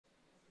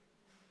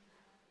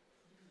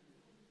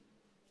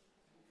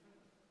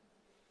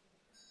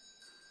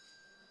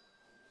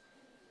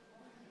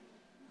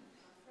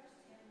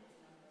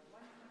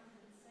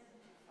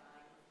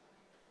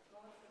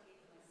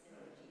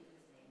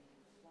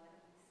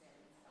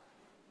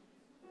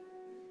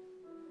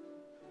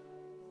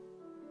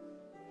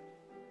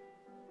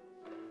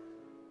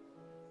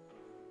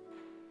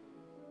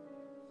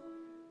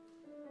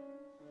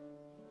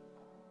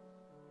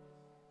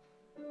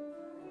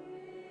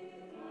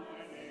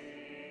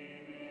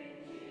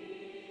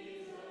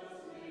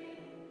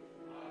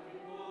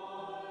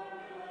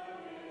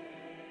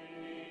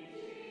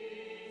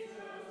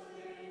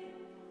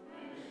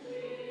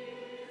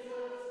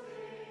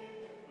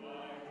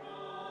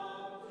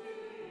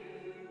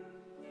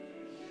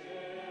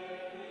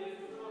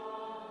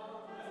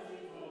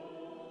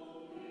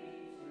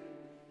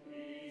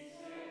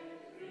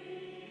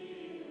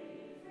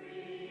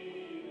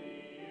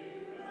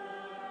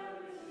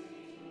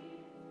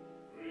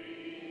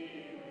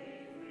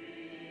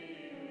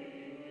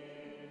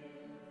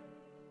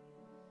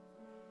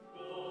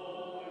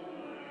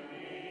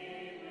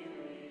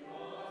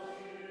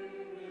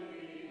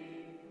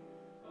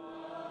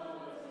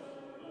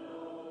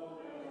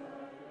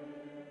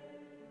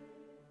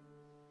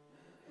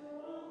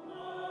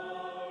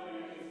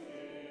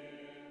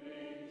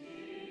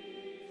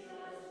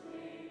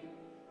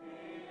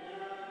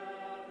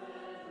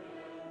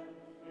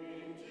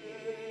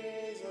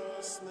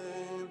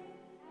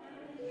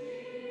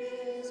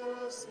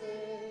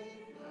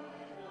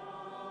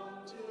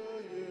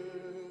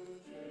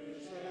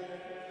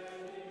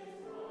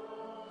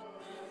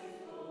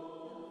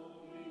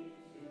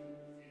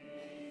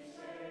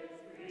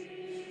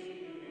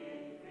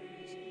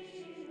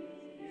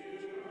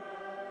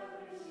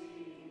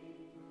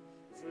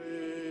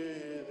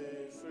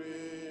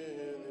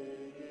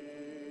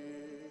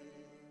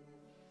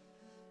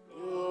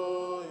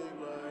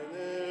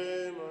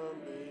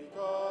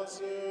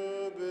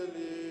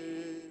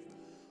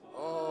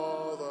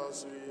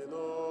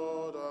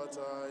that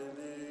I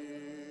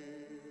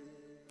live.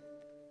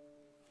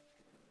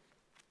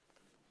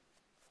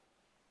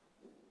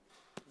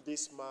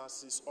 This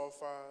Mass is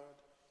offered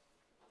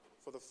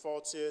for the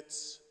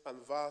 40th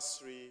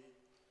anniversary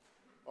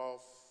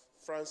of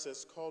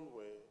Frances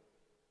Conway,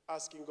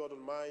 asking God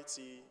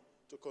Almighty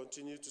to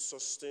continue to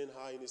sustain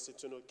her in His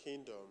eternal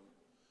kingdom.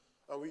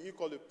 And we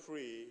equally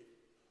pray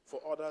for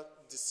other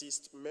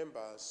deceased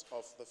members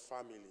of the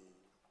family.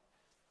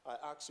 I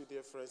ask you,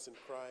 dear friends in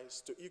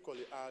Christ, to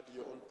equally add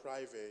your own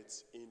private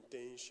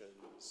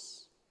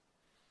intentions.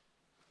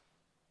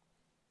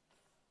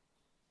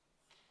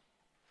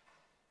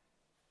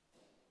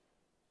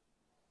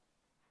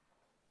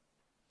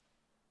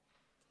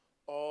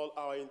 All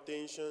our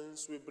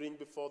intentions we bring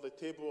before the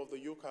table of the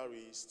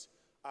Eucharist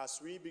as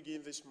we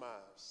begin this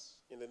Mass,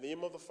 in the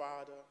name of the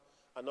Father,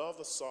 and of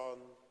the Son,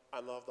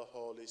 and of the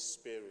Holy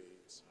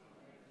Spirit.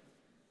 Amen.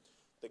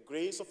 The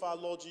grace of our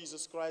Lord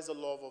Jesus Christ, the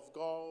love of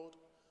God,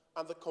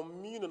 and the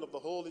communion of the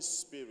Holy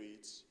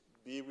Spirit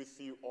be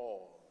with you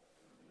all.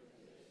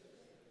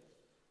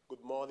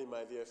 Good morning,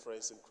 my dear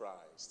friends in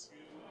Christ.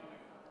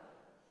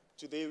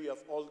 Today we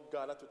have all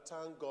gathered to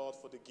thank God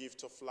for the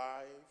gift of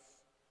life.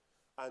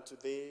 And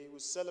today we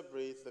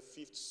celebrate the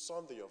 5th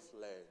Sunday of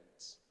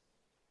Lent.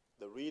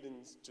 The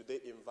readings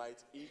today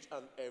invite each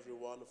and every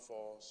one of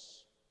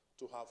us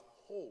to have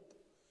hope,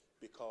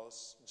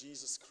 because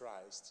Jesus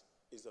Christ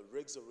is the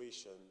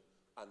resurrection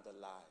and the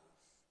life.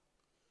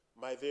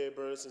 My dear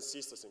brothers and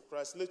sisters in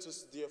Christ, let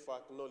us therefore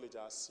acknowledge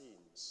our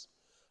sins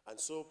and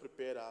so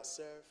prepare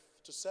ourselves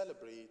to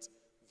celebrate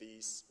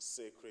these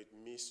sacred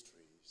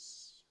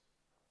mysteries.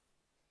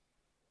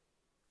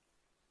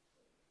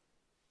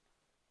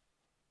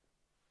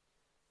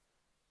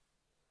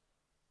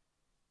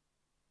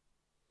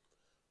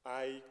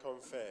 I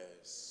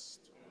confess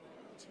to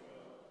Almighty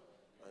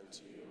God and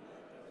to you, my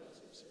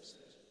brothers and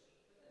sisters,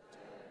 that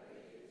I have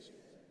made a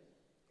sin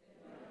in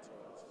my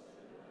thoughts and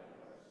in my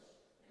words,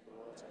 in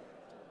what I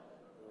have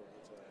done, and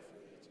what I have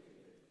failed to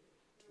do,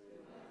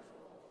 through my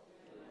fault,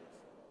 through my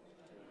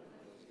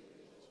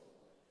weakness.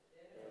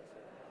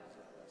 Therefore,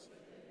 I ask the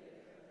blessing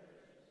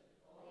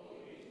all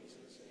ladies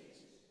and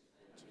saints,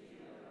 and to you,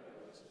 my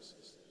brothers and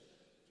sisters,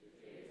 to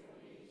pray for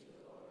me to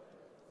the Lord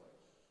our God.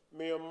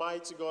 May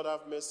Almighty God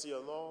have mercy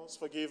on us,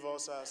 forgive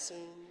us our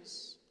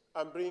sins,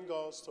 and bring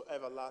us to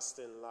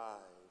everlasting life.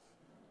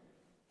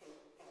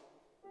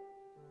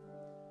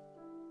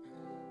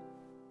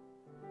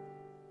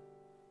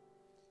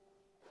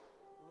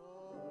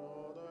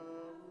 Lord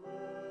have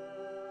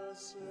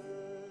mercy.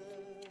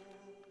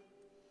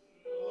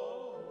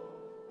 Lord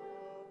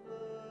have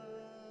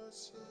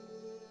mercy.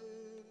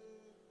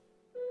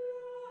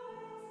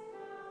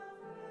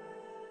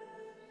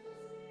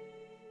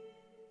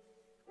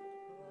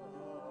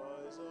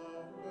 Eyes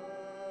of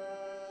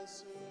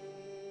mercy.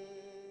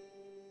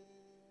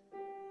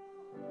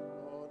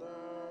 Lord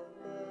have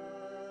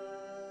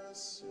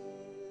mercy.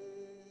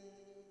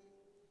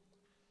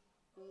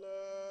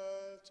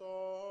 Let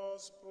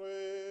us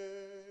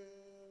pray.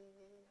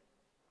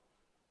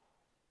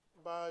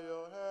 By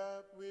your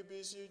help we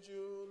beseech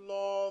you,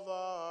 Lord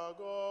our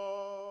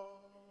God.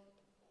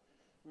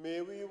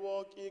 May we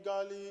walk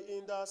eagerly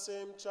in the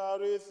same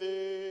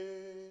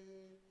charity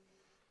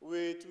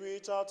with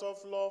which, out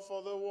of love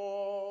for the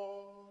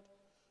world,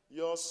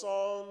 your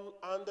Son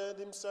handed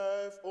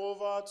himself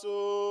over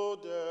to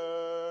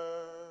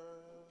death.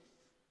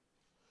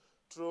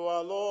 Through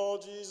our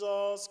Lord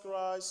Jesus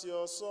Christ,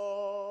 your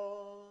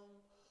Son,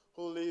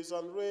 who lives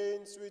and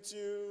reigns with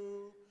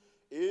you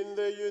in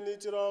the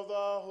unity of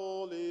the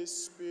Holy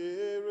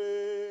Spirit,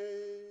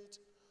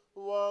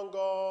 one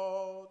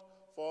God,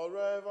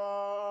 forever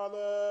and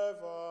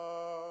ever.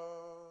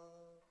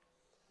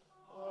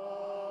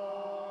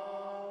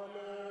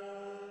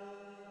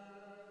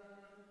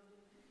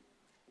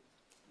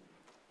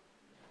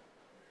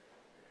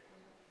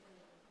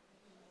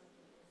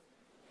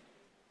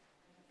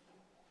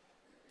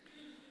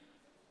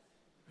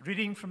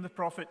 Reading from the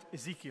prophet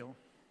Ezekiel.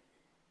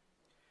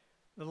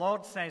 The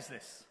Lord says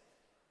this: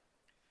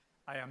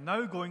 I am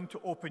now going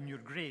to open your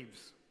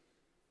graves.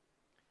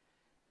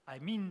 I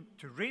mean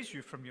to raise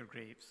you from your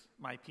graves,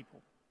 my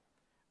people,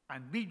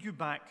 and lead you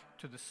back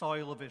to the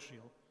soil of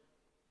Israel.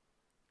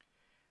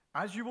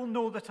 As you will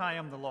know that I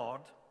am the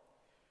Lord,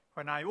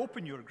 when I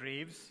open your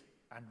graves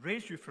and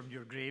raise you from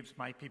your graves,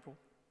 my people,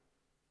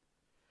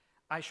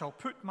 I shall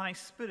put my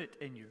spirit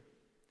in you,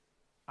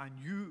 and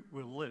you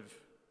will live.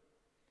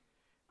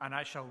 And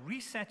I shall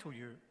resettle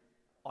you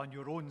on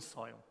your own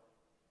soil.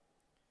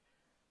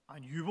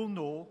 And you will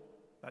know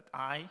that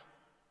I,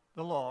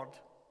 the Lord,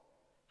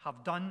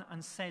 have done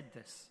and said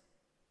this.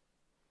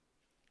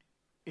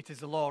 It is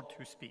the Lord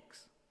who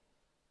speaks.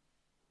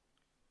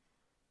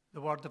 The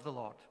word of the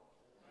Lord.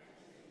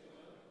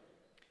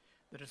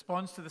 The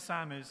response to the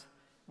psalm is,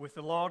 with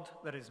the Lord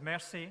there is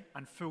mercy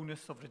and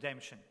fullness of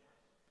redemption.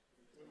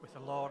 With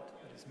the Lord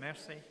there is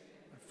mercy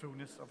and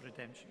fullness of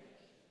redemption.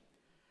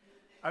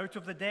 Out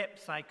of the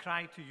depths I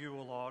cry to you,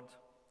 O Lord.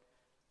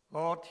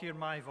 Lord, hear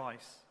my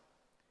voice.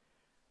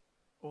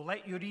 O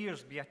let your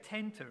ears be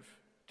attentive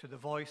to the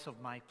voice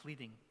of my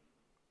pleading.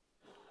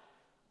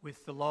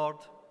 With the Lord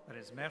there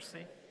is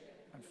mercy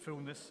and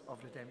fullness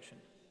of redemption.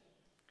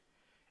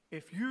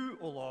 If you,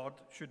 O Lord,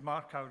 should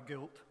mark our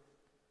guilt,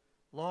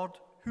 Lord,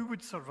 who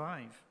would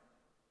survive?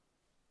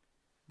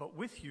 But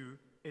with you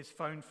is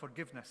found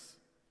forgiveness.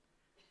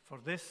 For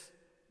this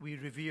we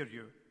revere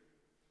you.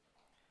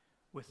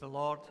 With the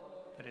Lord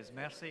there is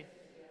mercy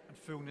and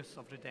fullness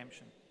of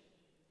redemption.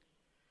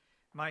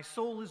 My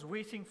soul is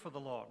waiting for the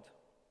Lord.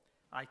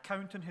 I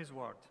count on his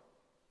word.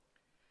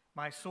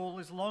 My soul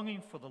is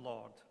longing for the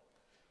Lord,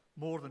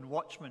 more than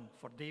watchmen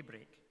for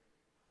daybreak.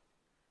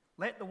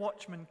 Let the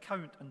watchman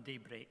count on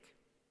daybreak,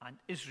 and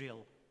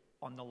Israel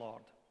on the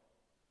Lord.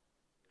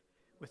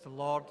 With the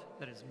Lord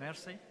there is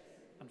mercy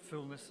and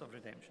fullness of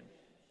redemption.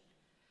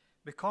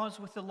 Because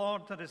with the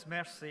Lord there is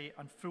mercy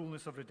and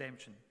fullness of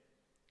redemption.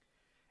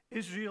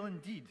 Israel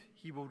indeed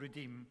he will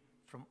redeem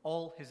from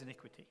all his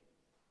iniquity.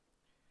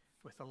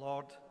 With the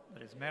Lord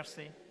there is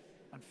mercy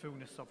and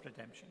fullness of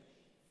redemption.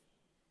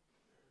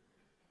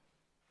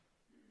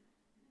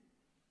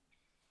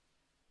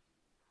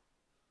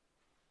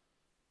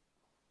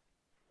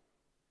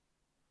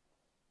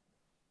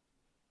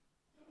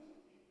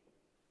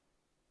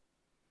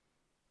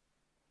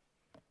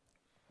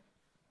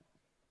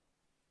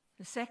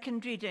 The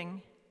second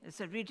reading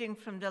is a reading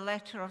from the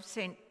letter of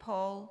St.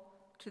 Paul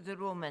to the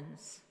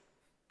Romans.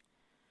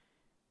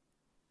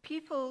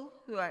 People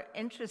who are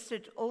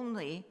interested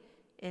only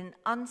in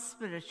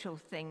unspiritual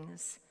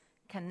things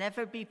can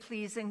never be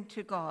pleasing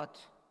to God.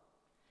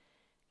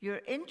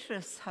 Your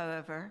interests,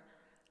 however,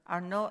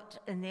 are not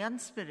in the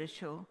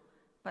unspiritual,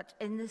 but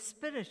in the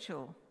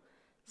spiritual,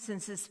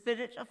 since the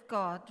Spirit of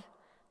God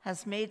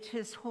has made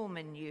his home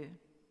in you.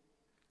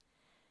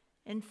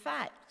 In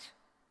fact,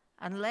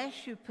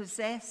 unless you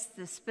possess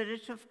the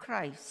Spirit of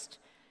Christ,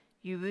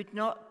 you would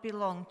not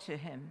belong to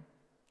him.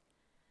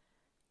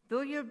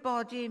 Though your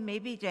body may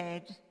be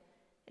dead,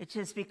 it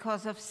is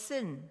because of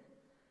sin.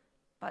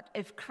 But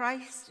if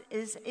Christ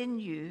is in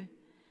you,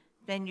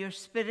 then your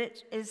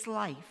spirit is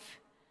life,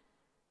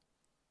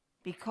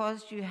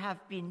 because you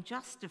have been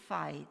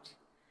justified.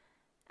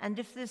 And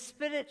if the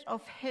Spirit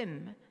of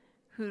him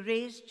who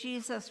raised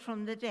Jesus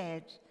from the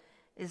dead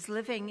is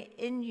living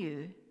in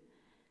you,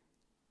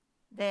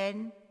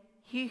 then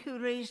he who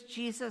raised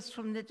Jesus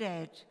from the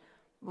dead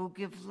will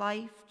give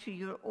life to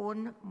your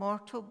own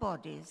mortal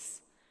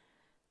bodies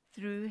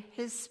through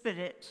his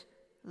Spirit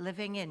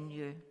living in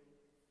you.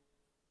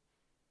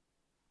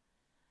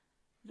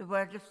 The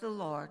word of the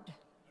Lord.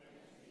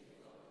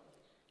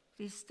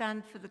 Please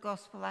stand for the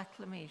gospel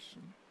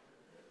acclamation.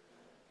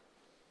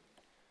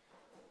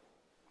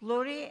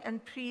 Glory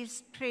and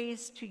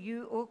praise to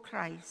you, O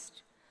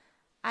Christ.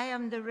 I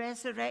am the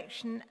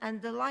resurrection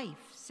and the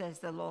life, says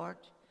the Lord.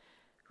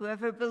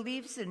 Whoever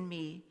believes in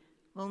me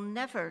will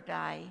never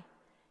die.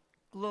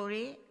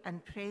 Glory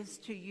and praise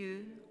to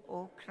you,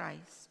 O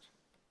Christ.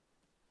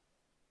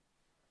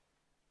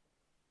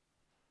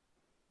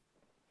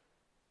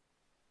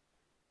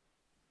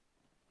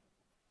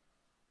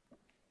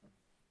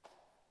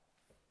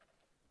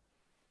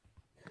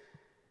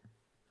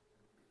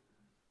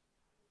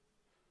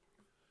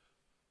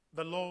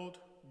 The Lord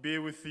be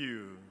with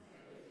you.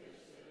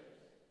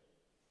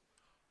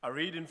 A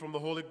reading from the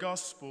Holy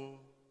Gospel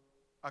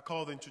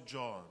according to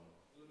John.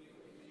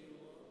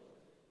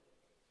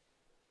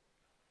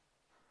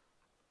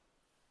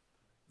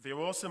 There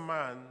was a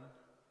man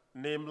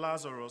named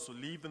Lazarus who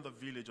lived in the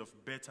village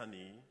of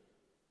Bethany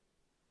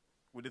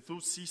with the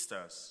two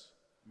sisters,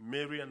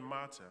 Mary and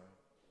Martha,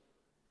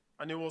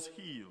 and he was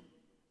healed.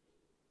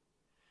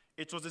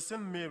 It was the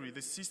same Mary,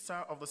 the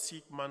sister of the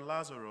sick man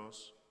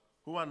Lazarus,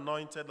 who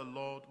anointed the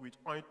Lord with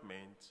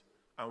ointment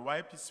and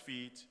wiped his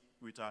feet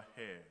with her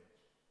hair.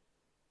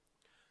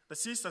 The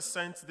sister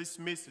sent this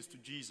message to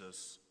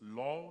Jesus: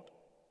 Lord,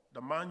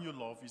 the man you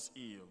love is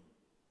ill.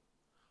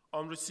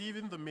 On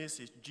receiving the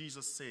message,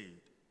 Jesus said,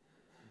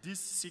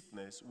 this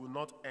sickness will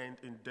not end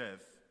in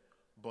death,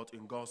 but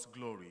in God's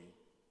glory.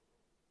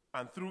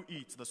 And through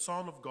it, the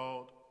Son of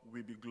God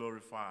will be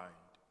glorified.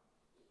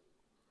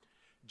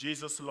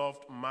 Jesus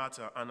loved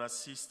Martha and her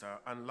sister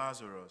and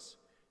Lazarus.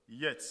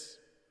 Yet,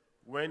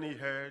 when he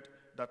heard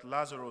that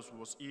Lazarus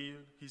was ill,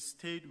 he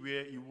stayed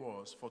where he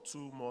was for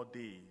 2 more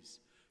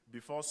days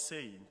before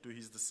saying to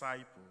his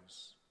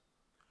disciples,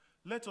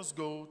 let us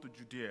go to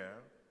Judea.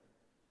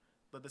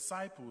 The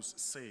disciples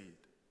said,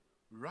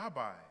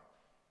 Rabbi,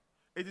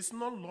 it is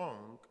not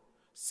long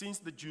since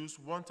the Jews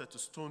wanted to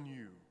stone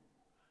you.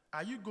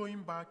 Are you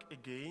going back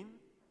again?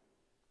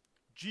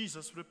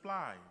 Jesus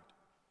replied,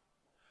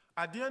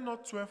 are there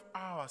not 12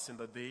 hours in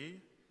the day?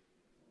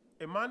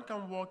 A man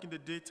can walk in the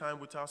daytime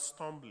without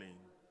stumbling,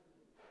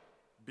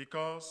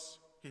 because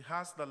he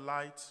has the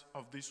light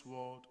of this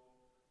world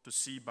to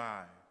see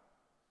by.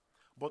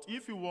 But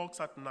if he walks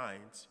at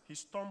night, he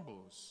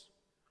stumbles,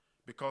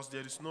 because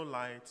there is no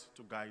light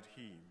to guide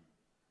him.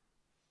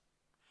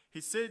 He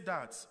said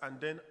that and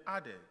then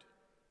added,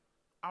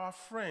 our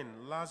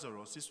friend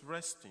Lazarus is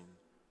resting.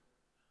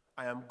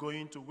 I am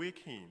going to wake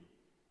him.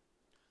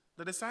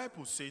 The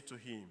disciples said to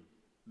him,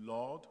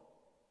 Lord,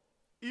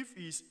 if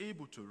he is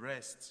able to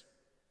rest,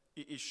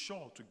 he is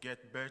sure to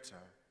get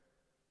better.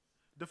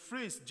 The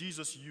phrase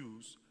Jesus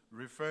used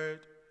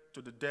referred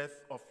to the death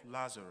of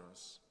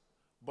Lazarus,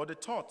 but they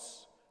thought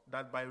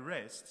that by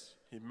rest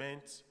he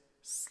meant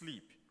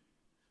sleep.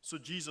 So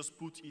Jesus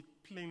put it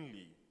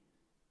plainly: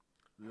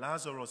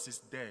 Lazarus is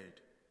dead,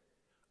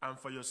 and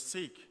for your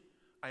sake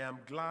I am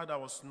glad I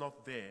was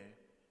not there,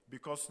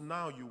 because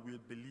now you will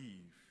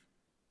believe.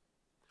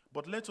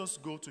 But let us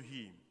go to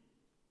him.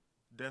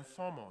 Then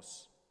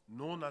Thomas,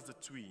 known as the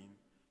twin,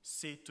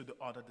 said to the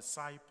other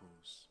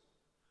disciples,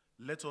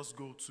 let us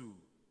go too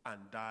and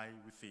die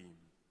with him.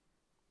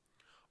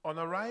 On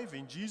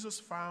arriving, Jesus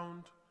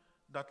found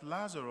that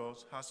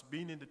Lazarus has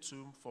been in the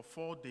tomb for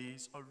 4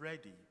 days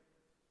already.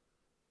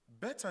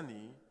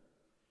 Bethany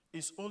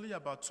is only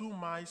about 2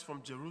 miles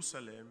from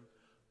Jerusalem,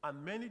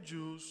 and many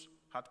Jews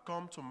had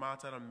come to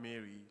Martha and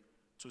Mary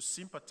to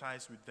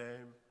sympathize with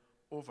them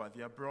over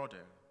their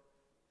brother.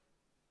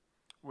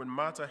 When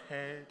Martha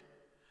heard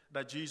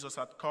that Jesus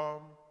had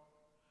come,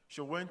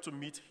 she went to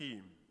meet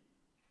him.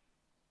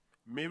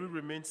 Mary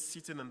remained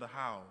sitting in the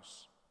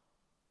house.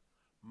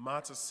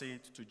 Martha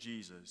said to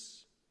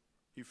Jesus,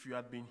 if you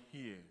had been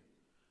here,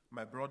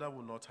 my brother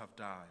would not have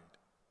died.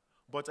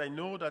 But I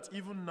know that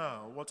even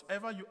now,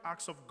 whatever you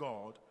ask of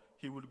God,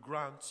 he will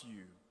grant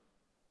you.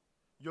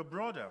 Your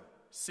brother,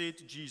 said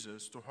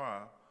Jesus to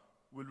her,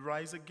 will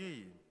rise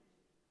again.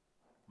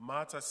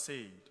 Martha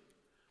said,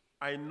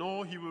 I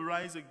know he will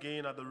rise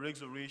again at the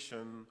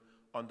resurrection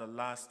on the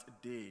last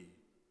day.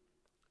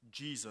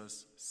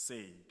 Jesus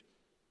said,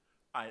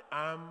 I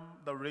am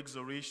the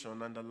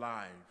resurrection and the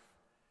life.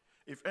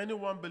 If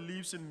anyone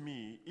believes in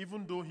me,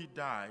 even though he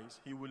dies,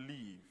 he will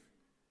live.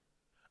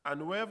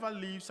 And whoever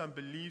lives and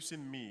believes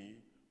in me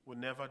will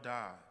never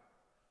die.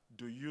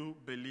 Do you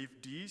believe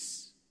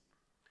this?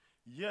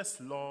 Yes,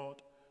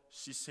 Lord,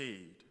 she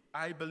said,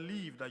 I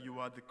believe that you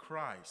are the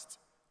Christ,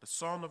 the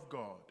Son of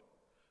God,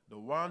 the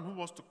one who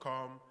was to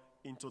come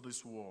into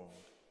this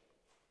world.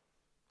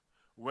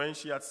 When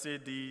she had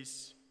said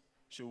this,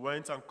 she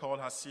went and called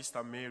her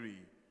sister Mary,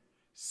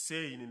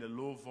 saying in a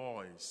low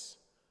voice,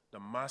 the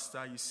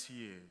Master is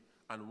here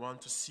and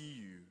wants to see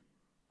you.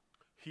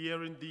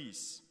 Hearing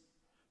this,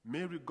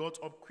 Mary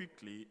got up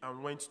quickly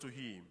and went to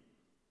him.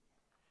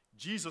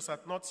 Jesus had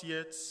not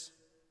yet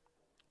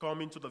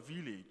come into the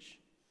village.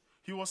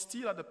 He was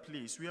still at the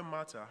place where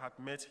Martha had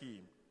met him.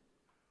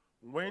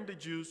 When the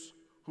Jews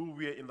who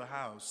were in the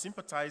house,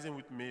 sympathizing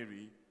with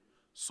Mary,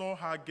 saw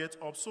her get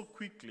up so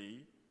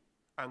quickly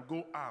and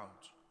go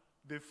out,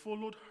 they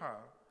followed her,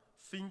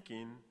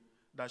 thinking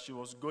that she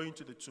was going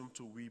to the tomb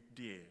to weep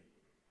there.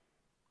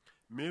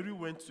 Mary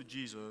went to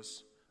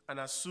Jesus, and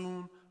as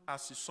soon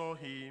as she saw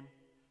him,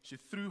 she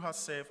threw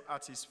herself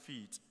at his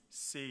feet,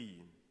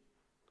 saying,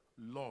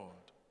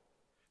 Lord,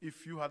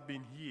 if you had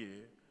been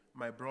here,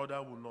 my brother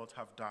would not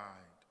have died.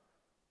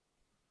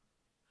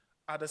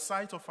 At the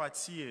sight of her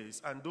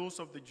tears and those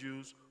of the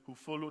Jews who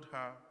followed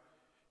her,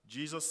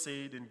 Jesus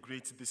said in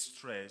great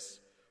distress,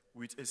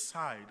 with a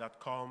sigh that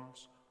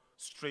comes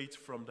straight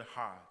from the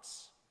heart,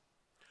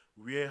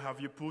 where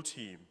have you put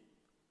him?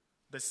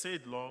 They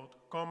said, Lord,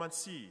 come and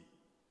see.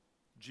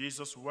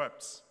 Jesus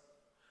wept,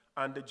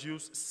 and the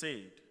Jews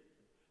said,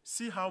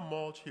 see how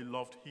much he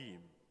loved him.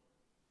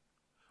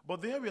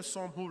 But there were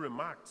some who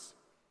remarked,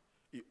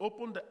 he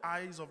opened the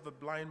eyes of the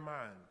blind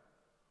man.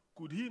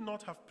 Could he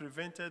not have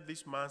prevented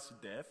this man's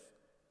death?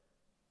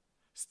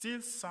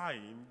 Still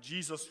sighing,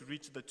 Jesus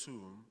reached the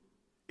tomb.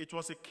 It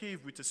was a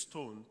cave with a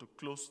stone to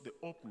close the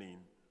opening.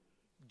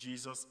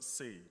 Jesus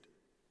said,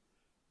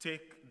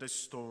 take the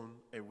stone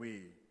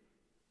away.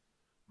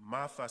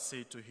 Martha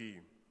said to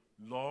him,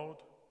 Lord,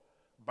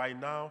 by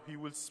now he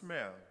will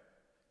smell.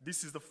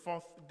 This is the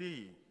 4th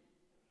day.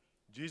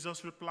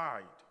 Jesus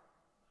replied,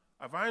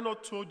 have I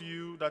not told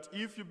you that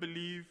if you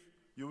believe,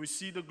 you will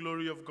see the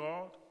glory of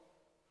God?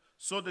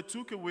 So they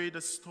took away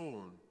the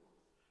stone.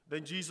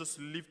 Then Jesus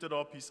lifted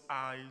up his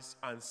eyes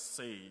and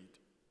said,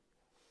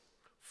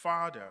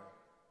 Father,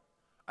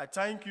 I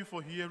thank you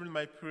for hearing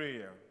my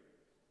prayer.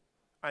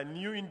 I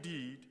knew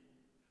indeed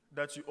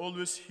that you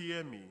always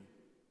hear me,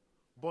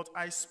 but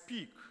I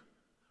speak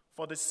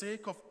for the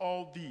sake of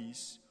all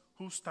these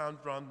who stand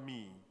round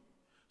me,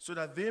 so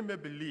that they may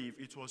believe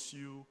it was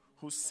you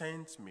who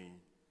sent me.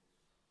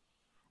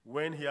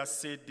 When he had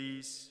said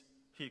this,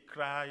 he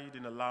cried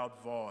in a loud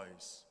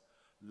voice,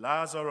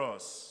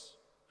 Lazarus,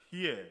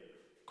 here,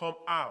 come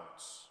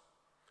out.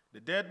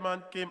 The dead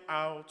man came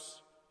out,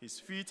 his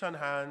feet and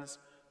hands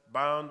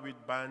bound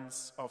with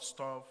bands of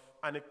stuff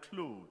and a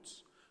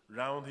cloth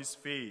round his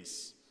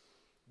face.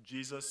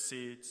 Jesus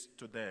said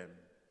to them,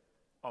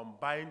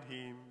 unbind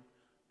him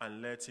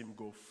and let him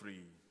go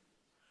free.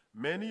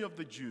 Many of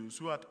the Jews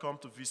who had come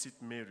to visit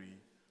Mary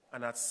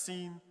and had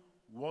seen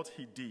what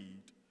he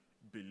did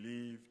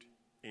believed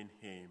in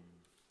him.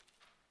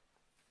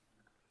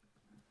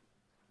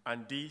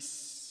 And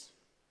this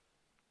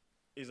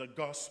is the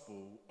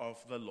gospel of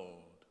the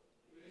Lord.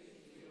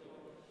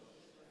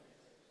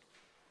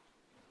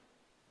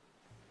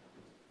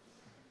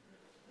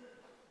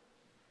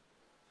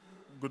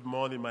 Good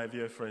morning, my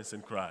dear friends in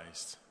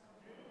Christ.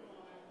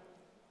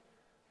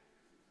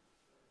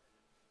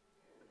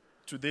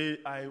 Today,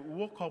 I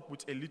woke up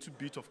with a little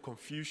bit of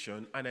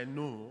confusion, and I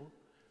know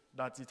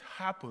that it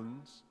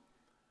happens,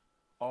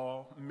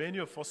 or many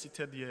of us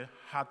seated here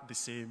had the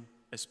same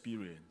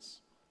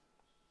experience.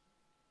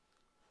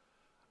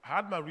 I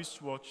had my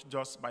wristwatch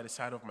just by the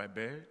side of my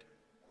bed,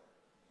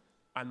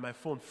 and my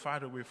phone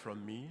far away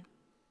from me.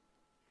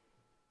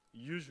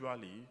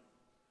 Usually,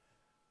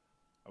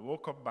 I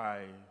woke up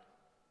by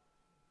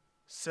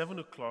 7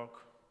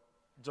 o'clock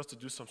just to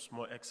do some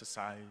small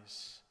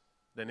exercise,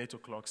 then 8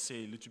 o'clock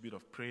say a little bit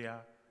of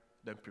prayer,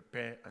 then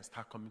prepare and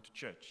start coming to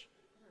church.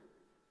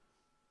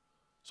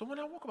 So when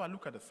I woke up, I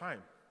looked at the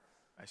time.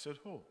 I said,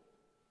 oh,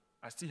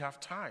 I still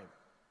have time.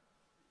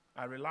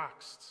 I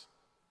relaxed.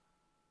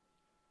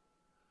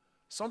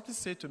 Something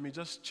said to me,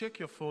 just check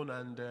your phone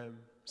and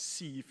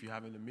see if you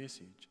have any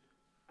message.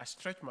 I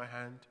stretched my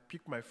hand,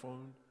 picked my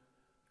phone,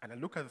 and I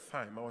looked at the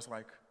time. I was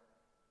like,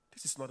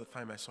 this is not the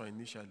time I saw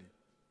initially.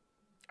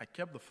 I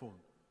kept the phone.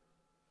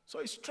 So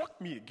it struck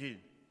me again.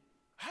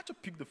 I had to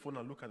pick the phone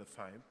and look at the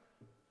time.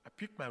 I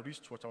picked my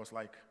wristwatch. I was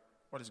like,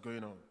 what is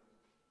going on?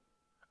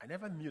 I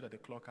never knew that the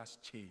clock has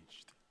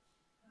changed.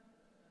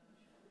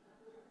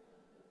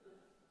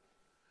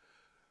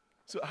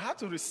 So I had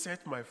to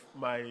reset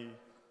my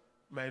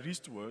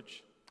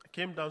wristwatch. I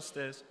came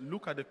downstairs,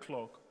 looked at the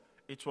clock.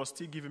 It was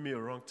still giving me a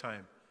wrong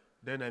time.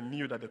 Then I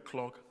knew that the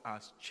clock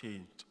has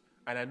changed.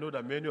 And I know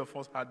that many of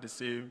us had the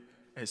same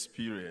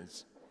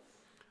experience.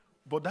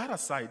 But that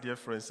aside, dear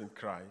friends in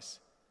Christ,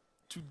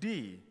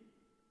 today,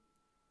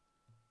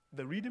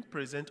 the reading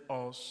presents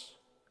us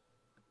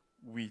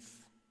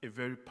with a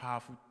very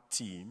powerful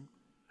theme.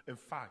 In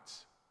fact,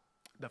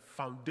 the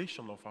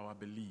foundation of our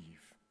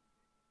belief,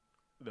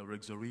 the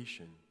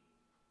resurrection.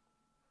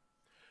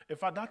 In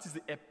fact, that is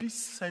the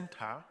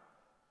epicenter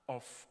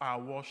of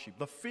our worship,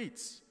 the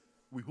faith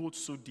we hold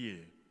so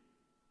dear.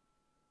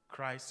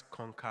 Christ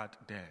conquered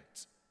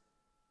death.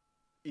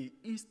 It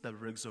is the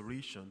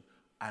resurrection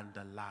and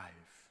the life.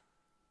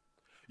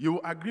 You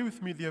will agree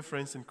with me, dear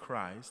friends in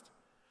Christ,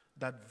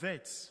 that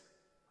death,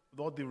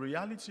 though the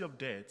reality of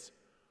death,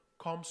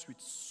 comes with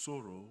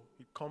sorrow,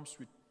 it comes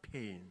with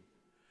pain.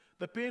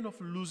 The pain of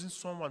losing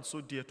someone so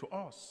dear to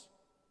us.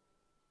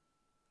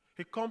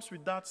 It comes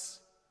with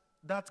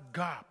that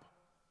gap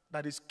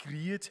that is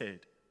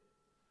created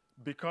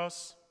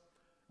because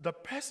the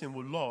person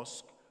we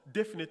lost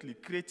definitely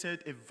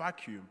created a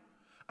vacuum.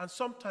 And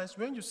sometimes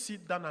when you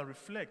sit down and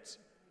reflect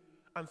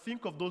and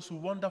think of those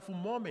wonderful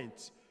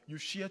moments you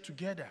share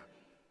together,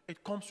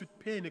 it comes with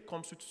pain, it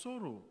comes with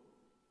sorrow.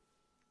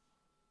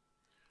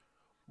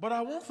 But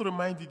I want to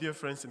remind you, dear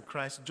friends in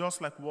Christ,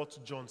 just like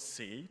what John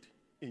said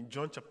in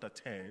John chapter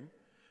 10,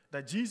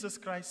 that Jesus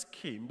Christ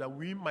came that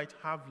we might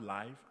have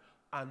life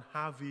and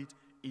have it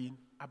in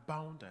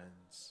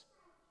abundance.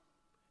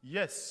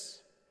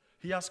 Yes,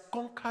 he has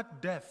conquered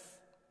death.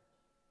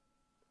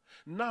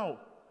 Now,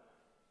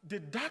 the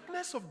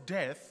darkness of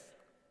death,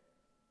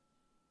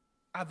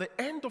 at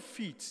the end of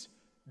it,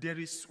 there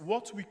is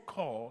what we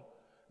call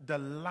the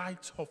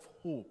light of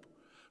hope.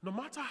 No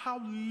matter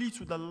how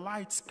little the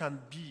light can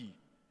be,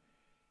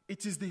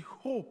 it is the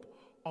hope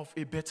of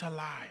a better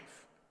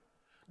life.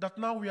 That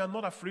now we are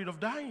not afraid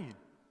of dying.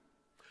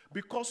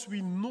 Because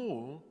we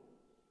know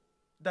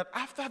that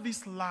after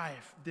this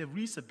life, there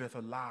is a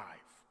better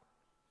life.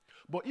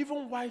 But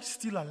even while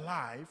still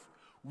alive,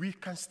 we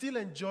can still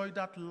enjoy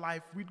that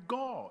life with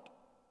God.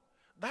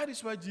 That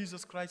is why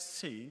Jesus Christ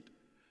said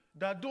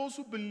that those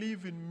who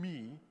believe in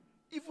me,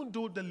 even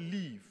though they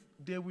live,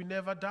 they will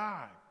never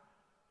die.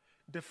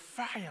 The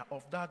fire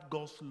of that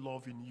God's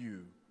love in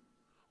you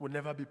will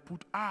never be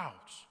put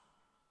out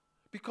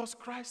because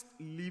Christ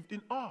lived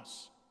in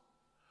us.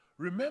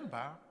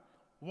 Remember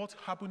what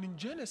happened in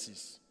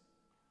Genesis.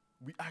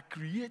 We are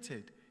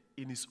created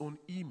in his own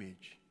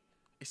image.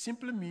 It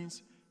simply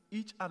means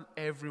each and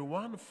every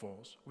one of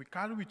us, we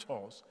carry with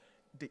us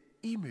the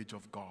image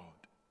of God.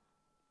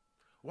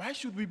 Why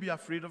should we be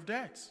afraid of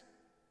death?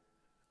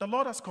 The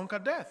Lord has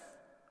conquered death.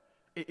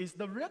 It is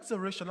the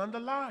resurrection and the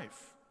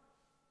life.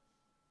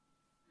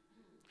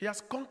 He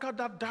has conquered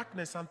that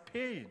darkness and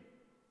pain.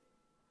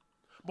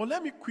 But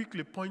let me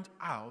quickly point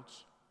out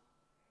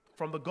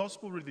from the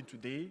gospel reading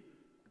today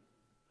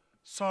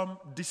some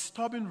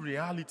disturbing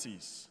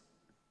realities.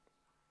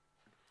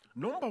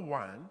 Number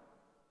one,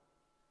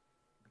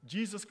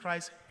 Jesus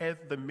Christ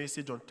heard the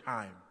message on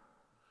time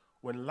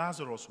when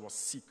Lazarus was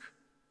sick.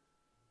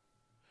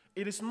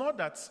 It is not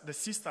that the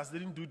sisters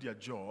didn't do their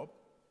job.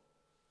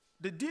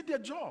 They did their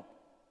job.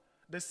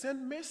 They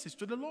sent message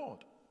to the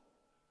Lord.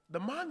 The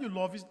man you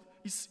love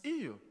is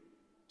ill.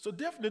 So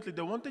definitely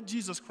they wanted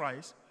Jesus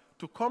Christ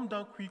to come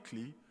down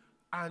quickly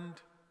and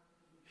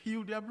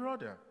heal their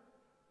brother.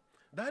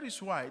 That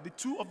is why the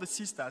two of the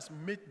sisters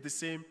made the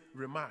same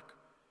remark.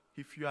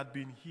 If you had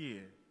been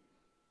here,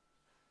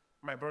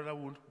 my brother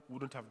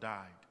wouldn't have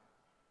died.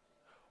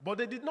 But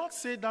they did not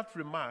say that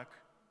remark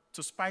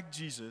to spite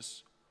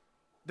Jesus.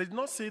 They did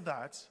not say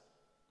that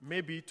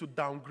maybe to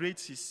downgrade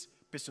his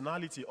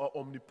personality or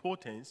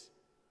omnipotence,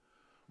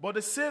 but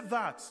they say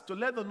that to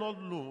let the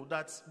Lord know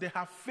that they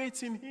have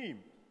faith in him.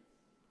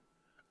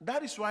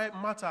 That is why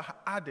Martha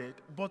added,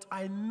 but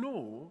I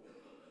know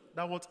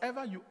that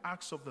whatever you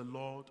ask of the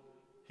Lord,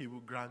 he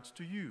will grant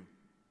to you.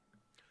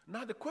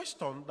 Now the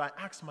question that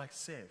I ask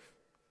myself,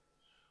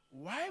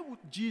 why would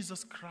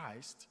Jesus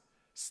Christ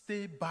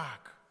stay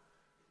back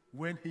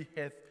when he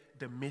heard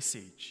the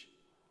message?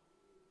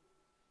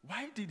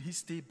 Why did he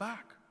stay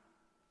back?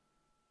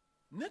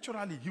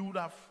 Naturally, he would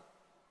have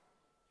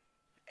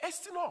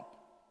hastened up,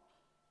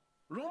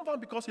 run down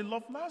because he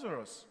loved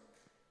Lazarus.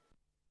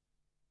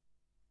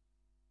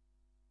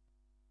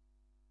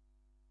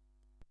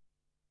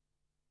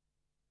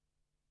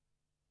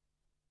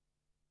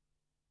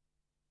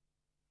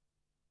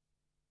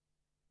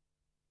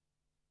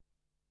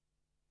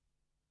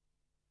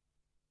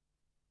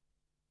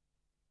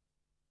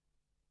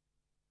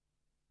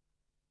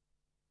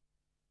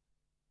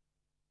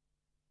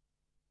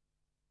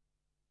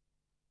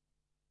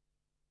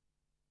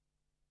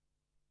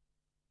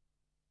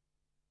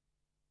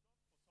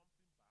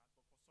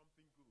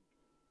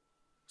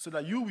 So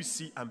that you will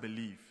see and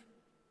believe.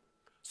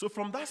 So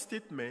from that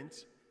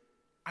statement,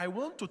 I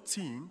want to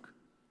think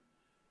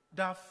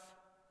that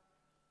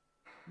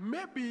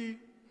maybe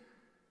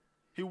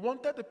he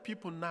wanted the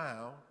people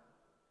now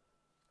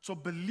to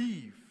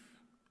believe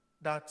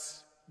that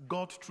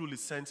God truly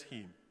sent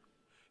him.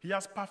 He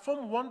has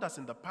performed wonders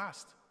in the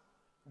past.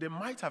 They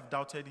might have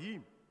doubted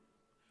him.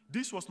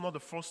 This was not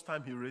the first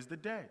time he raised the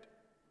dead.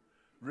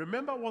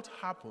 Remember what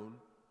happened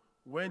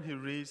when he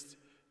raised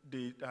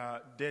the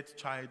dead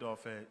child of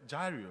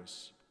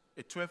Jairus,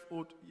 a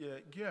 12-year-old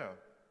girl.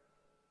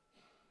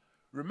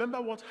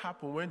 Remember what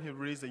happened when he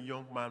raised a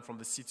young man from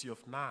the city of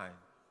Nain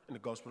in the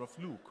Gospel of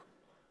Luke.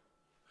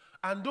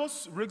 And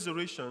those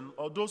resurrection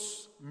or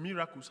those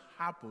miracles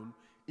happened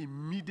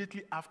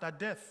immediately after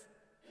death.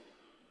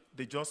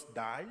 They just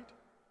died,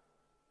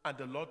 and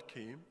the Lord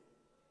came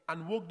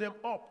and woke them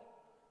up.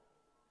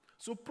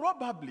 So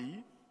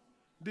probably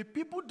the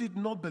people did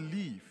not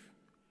believe.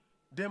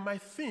 They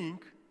might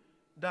think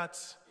that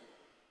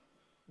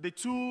the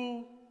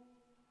two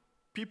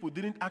people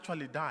didn't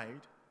actually die.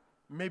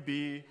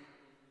 Maybe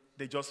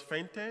they just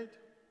fainted,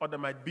 or they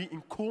might be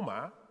in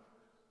coma,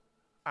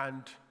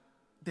 and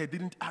they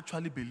didn't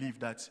actually believe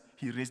that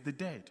he raised the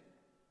dead.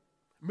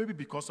 Maybe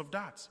because of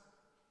that.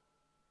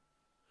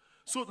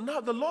 So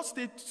now the Lord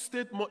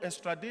stayed more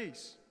extra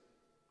days.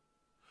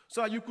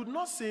 So you could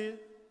not say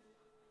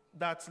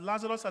that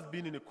Lazarus had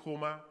been in a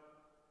coma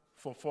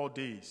for 4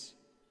 days.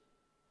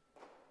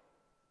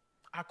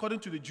 According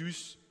to the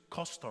Jewish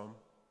custom,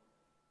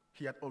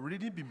 he had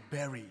already been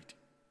buried.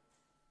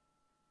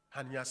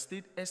 And he has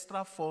stayed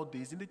extra 4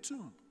 days in the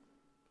tomb.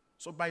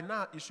 So by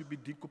now, it should be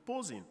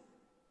decomposing.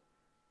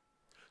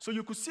 So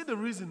you could see the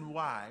reason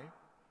why,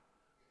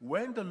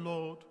 when the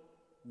Lord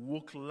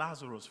woke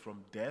Lazarus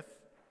from death,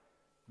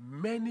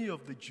 many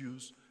of the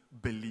Jews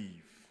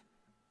believe.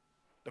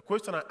 The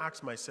question I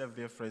ask myself,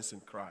 dear friends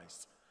in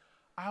Christ,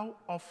 how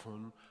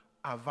often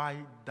have I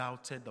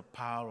doubted the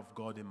power of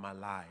God in my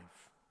life?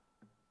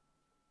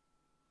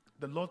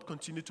 The Lord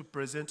continued to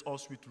present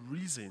us with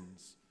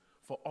reasons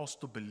for us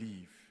to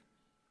believe.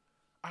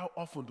 How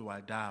often do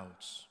I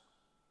doubt?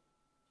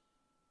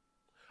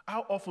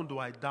 How often do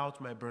I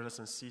doubt my brothers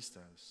and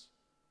sisters?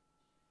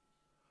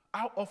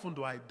 How often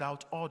do I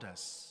doubt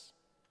others?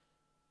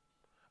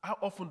 How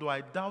often do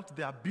I doubt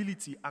the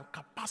ability and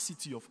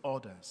capacity of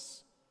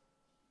others?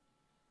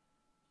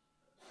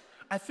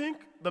 I think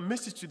the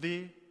message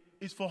today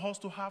is for us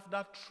to have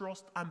that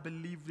trust and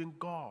belief in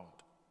God,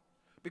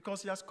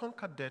 because he has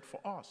conquered death for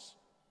us.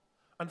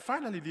 And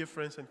finally, dear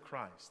friends in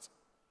Christ,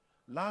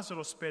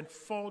 Lazarus spent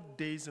 4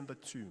 days in the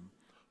tomb.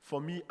 For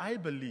me, I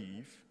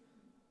believe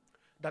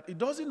that it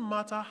doesn't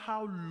matter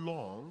how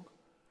long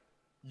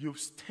you've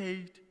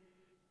stayed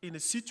in a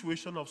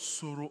situation of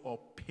sorrow or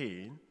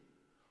pain,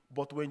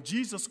 but when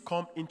Jesus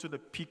came into the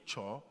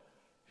picture,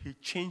 he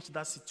changed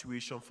that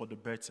situation for the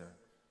better.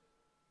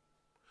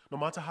 No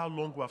matter how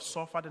long we have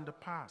suffered in the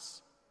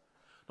past,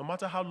 no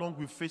matter how long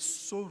we face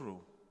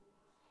sorrow,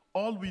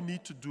 all we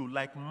need to do,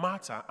 like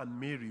Martha and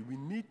Mary, we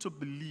need to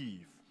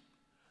believe,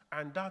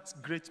 and that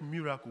great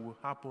miracle will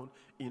happen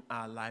in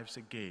our lives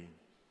again.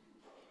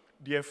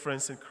 Dear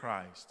friends in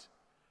Christ,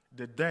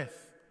 the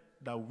death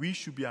that we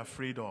should be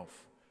afraid of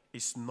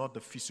is not the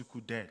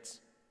physical death.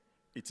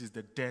 It is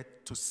the death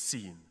to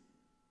sin.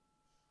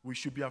 We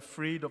should be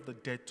afraid of the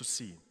death to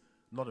sin,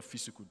 not the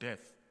physical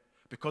death,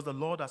 because the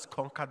Lord has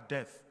conquered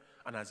death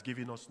and has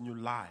given us new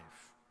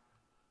life.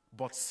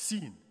 But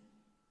sin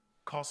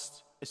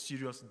caused a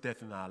serious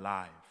death in our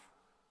life.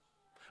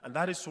 And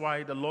that is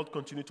why the Lord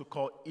continued to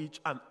call each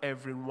and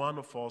every one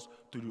of us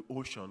to the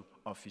ocean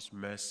of his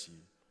mercy.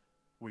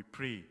 We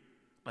pray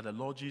that the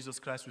Lord Jesus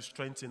Christ will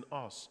strengthen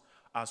us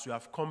as we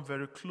have come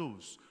very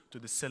close to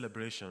the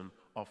celebration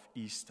of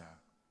Easter.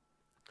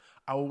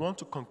 I will want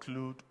to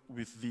conclude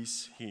with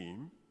this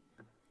hymn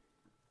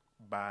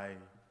by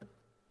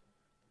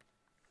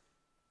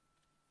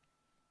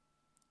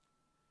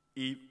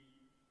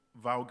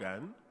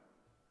Vaughan,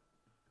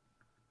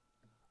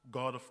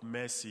 God of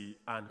mercy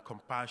and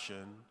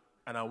compassion,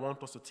 and I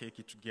want us to take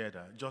it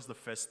together, just the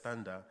first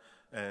stanza,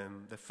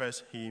 and the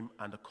first hymn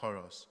and the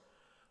chorus,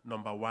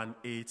 number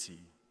 180.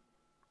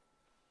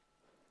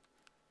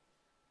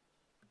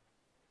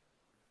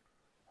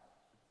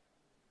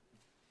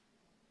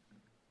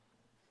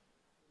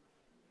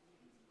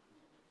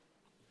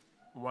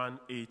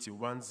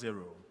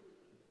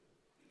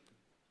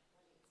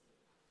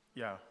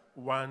 Yeah,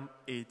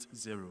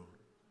 180.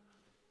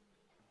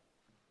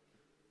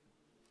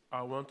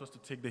 I want us to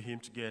take the hymn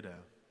together.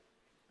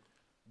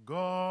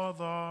 God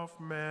of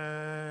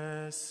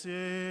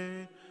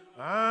mercy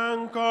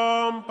and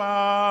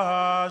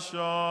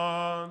compassion,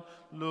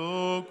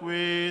 look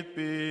with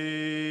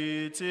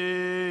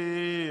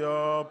pity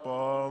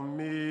upon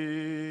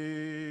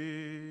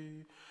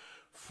me.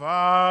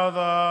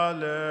 Father,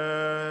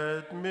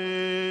 let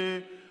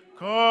me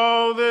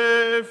call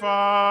thee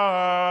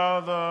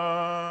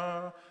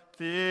Father,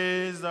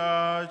 'tis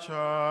thy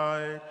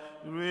child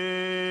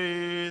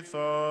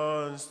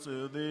returns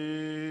to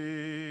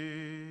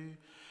thee.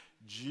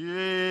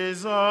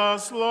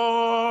 Jesus,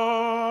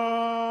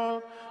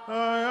 Lord,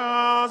 I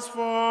ask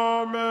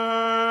for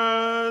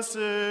mercy.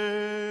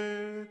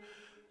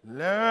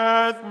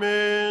 Let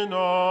me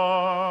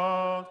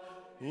not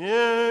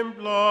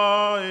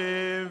implore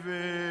in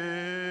vain.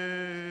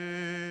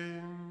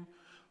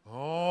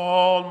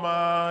 All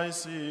my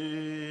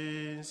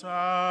sins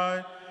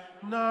I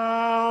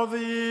now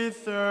thee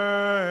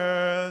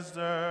thirst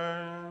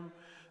them,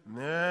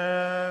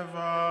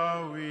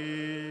 never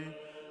will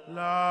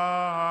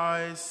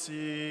I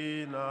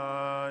sin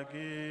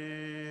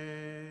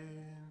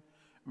again.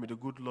 May the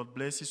good Lord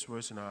bless his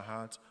words in our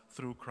hearts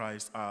through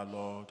Christ our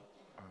Lord.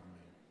 Amen.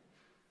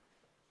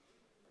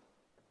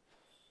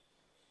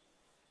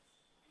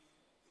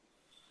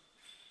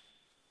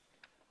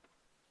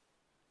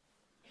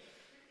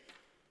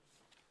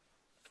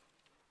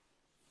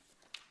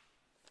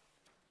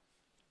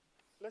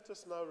 Let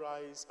us now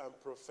rise and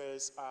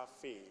profess our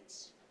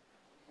faith.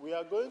 We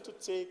are going to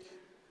take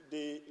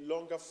the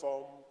longer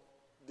form,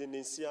 the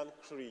Nicene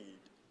Creed.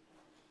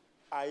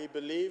 I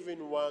believe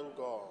in one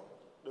God,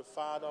 the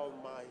Father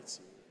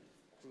Almighty,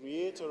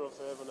 creator of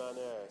heaven and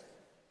earth,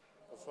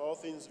 of all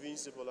things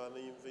visible and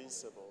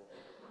invincible.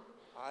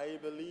 I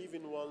believe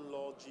in one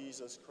Lord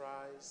Jesus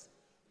Christ,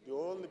 the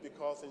only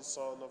begotten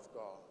Son of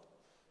God,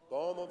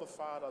 born of the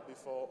Father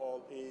before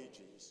all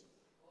ages,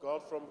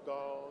 God from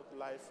God,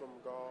 life from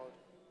God,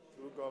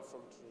 true God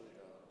from true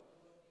God,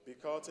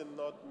 begotten,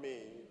 not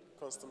made,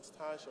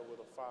 consubstantial with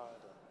the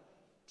Father.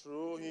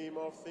 Through him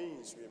all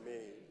things were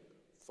made.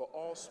 For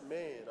us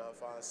men and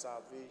for our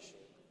salvation,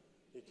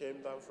 he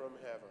came down from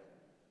heaven,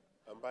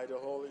 and by the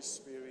Holy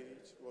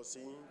Spirit was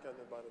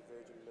incarnate by the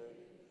Virgin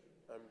Mary,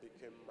 and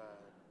became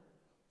man.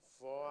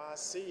 For our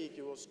sake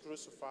he was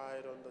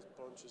crucified under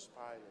Pontius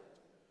Pilate.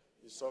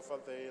 He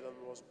suffered there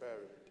and was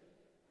buried,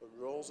 and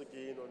rose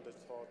again on the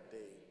third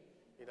day,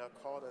 in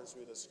accordance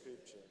with the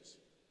Scriptures.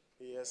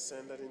 He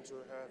ascended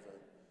into heaven,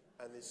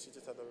 and is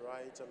seated at the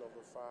right hand of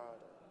the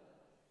Father.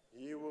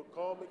 He will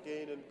come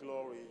again in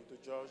glory to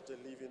judge the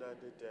living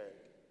and the dead,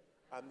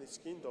 and his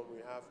kingdom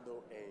will have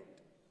no end.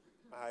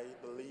 I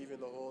believe in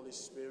the Holy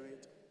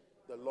Spirit,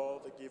 the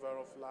Lord, the giver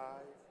of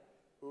life,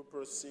 who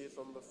proceeds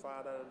from the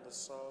Father and the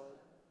Son,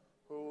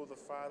 who the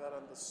Father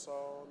and the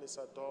Son is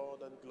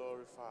adored and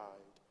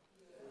glorified.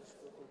 Who is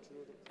spoken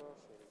through the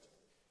prophet.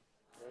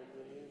 I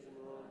believe in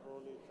one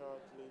holy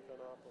Catholic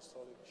and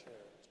Apostolic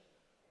Church.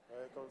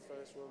 I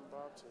confess one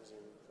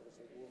baptism for the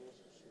forgiveness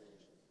of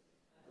sins,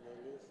 and I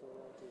live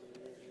forward to the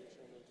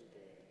resurrection of the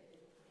dead,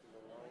 and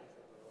the life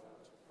of the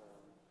world to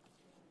come.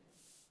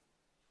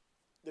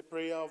 The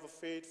prayer of the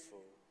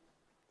faithful.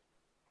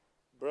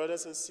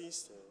 Brothers and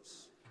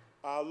sisters,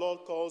 our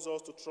Lord calls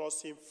us to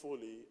trust him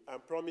fully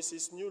and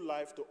promises new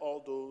life to all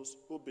those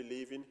who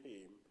believe in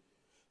him.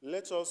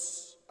 Let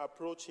us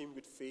approach him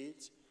with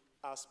faith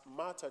as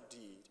Martha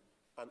did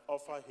and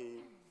offer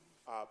him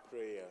our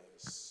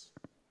prayers.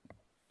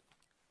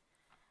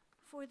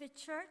 For the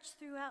church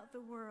throughout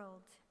the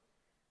world,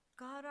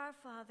 God our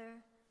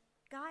Father,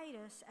 guide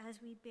us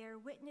as we bear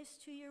witness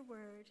to your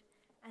word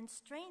and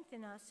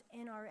strengthen us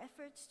in our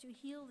efforts to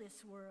heal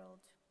this world.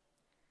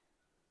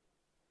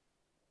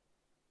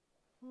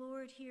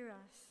 Lord, hear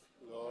us.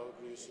 Lord,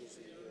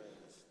 graciously hear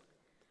us.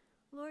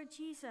 Lord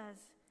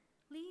Jesus,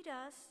 lead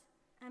us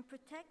and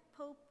protect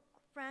Pope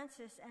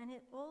Francis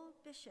and all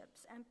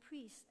bishops and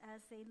priests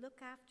as they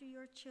look after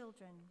your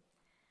children,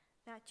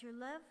 that your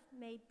love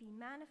may be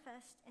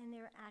manifest in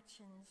their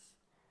actions.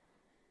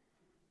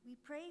 We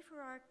pray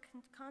for our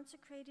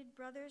consecrated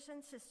brothers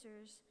and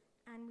sisters,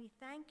 and we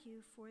thank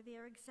you for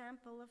their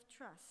example of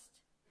trust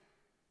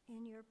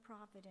in your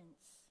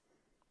providence.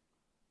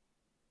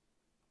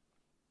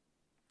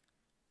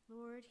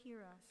 Lord,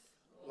 hear us.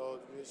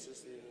 Lord,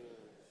 graciously hear us.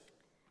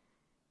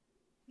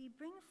 We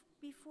bring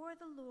before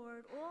the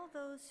Lord all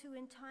those who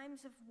in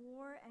times of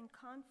war and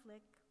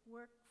conflict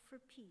work for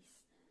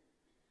peace.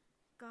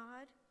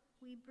 God,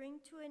 we bring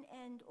to an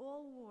end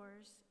all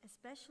wars,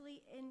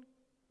 especially in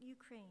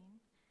Ukraine,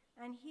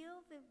 and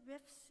heal the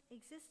rifts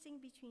existing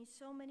between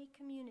so many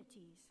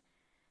communities.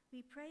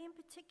 We pray in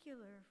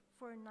particular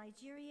for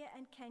Nigeria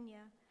and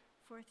Kenya,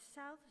 for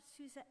South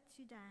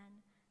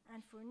Sudan,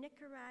 and for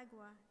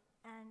Nicaragua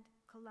and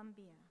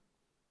Colombia.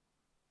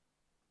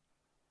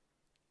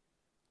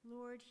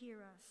 Lord, hear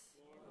us.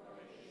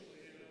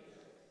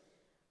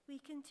 We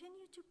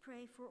continue to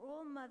pray for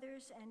all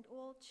mothers and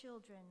all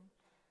children.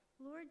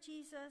 Lord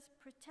Jesus,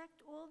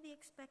 protect all the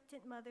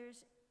expectant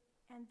mothers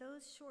and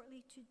those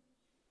shortly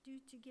due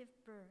to give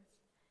birth.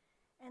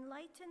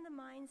 Enlighten the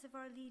minds of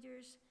our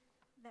leaders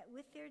that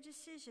with their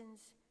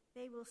decisions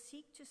they will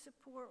seek to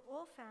support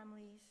all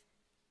families,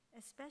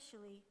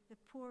 especially the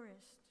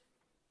poorest.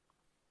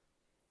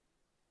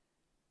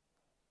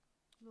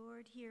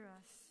 Lord, hear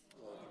us.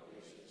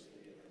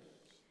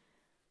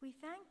 We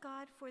thank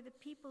God for the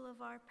people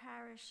of our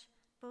parish,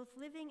 both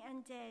living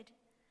and dead,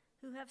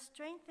 who have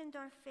strengthened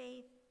our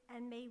faith,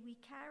 and may we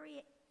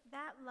carry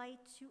that light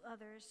to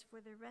others for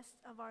the rest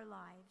of our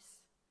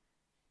lives.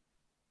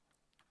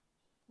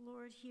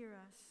 Lord, hear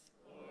us.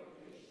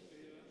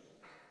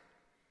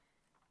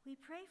 We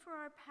pray for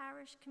our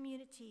parish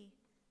community.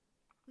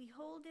 We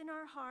hold in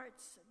our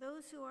hearts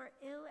those who are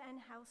ill and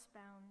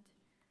housebound.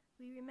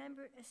 We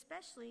remember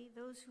especially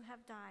those who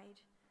have died.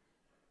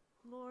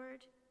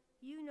 Lord,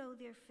 you know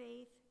their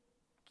faith.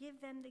 Give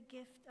them the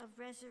gift of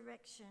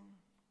resurrection.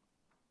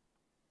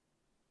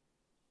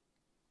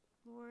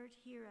 Lord,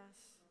 hear us.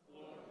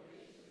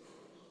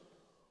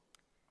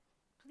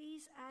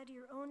 Please add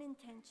your own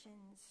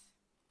intentions.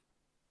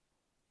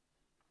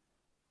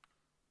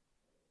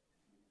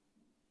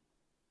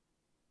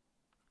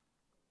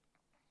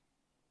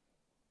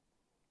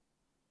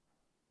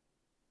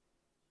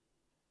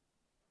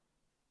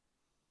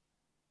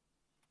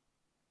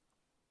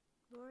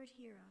 Lord,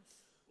 hear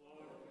us.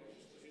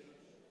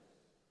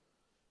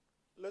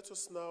 Let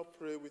us now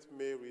pray with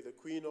Mary, the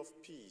Queen of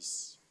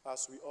Peace,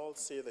 as we all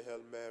say the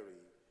Hail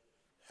Mary.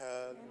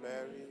 Hail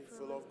Mary,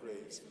 full of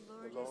grace,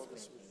 the Lord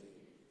is with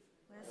thee.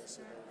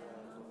 Blessed art thou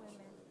among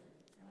women,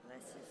 and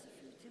blessed is the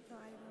fruit of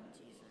thy womb,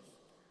 Jesus.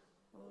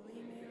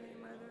 Holy Mary,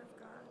 Mother of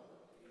God,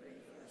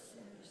 pray for us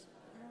sinners,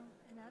 now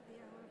and at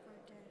the hour of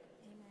our death.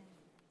 Amen.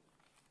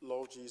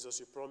 Lord Jesus,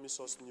 you promise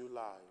us new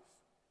life.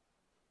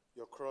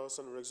 Your cross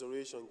and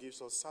resurrection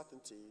gives us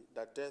certainty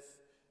that death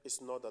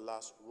is not the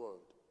last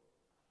word.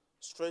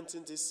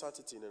 Strengthen this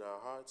certainty in our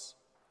hearts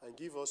and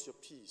give us your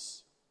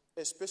peace,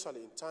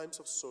 especially in times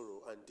of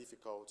sorrow and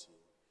difficulty.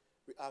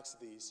 We ask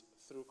this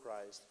through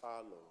Christ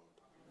our Lord.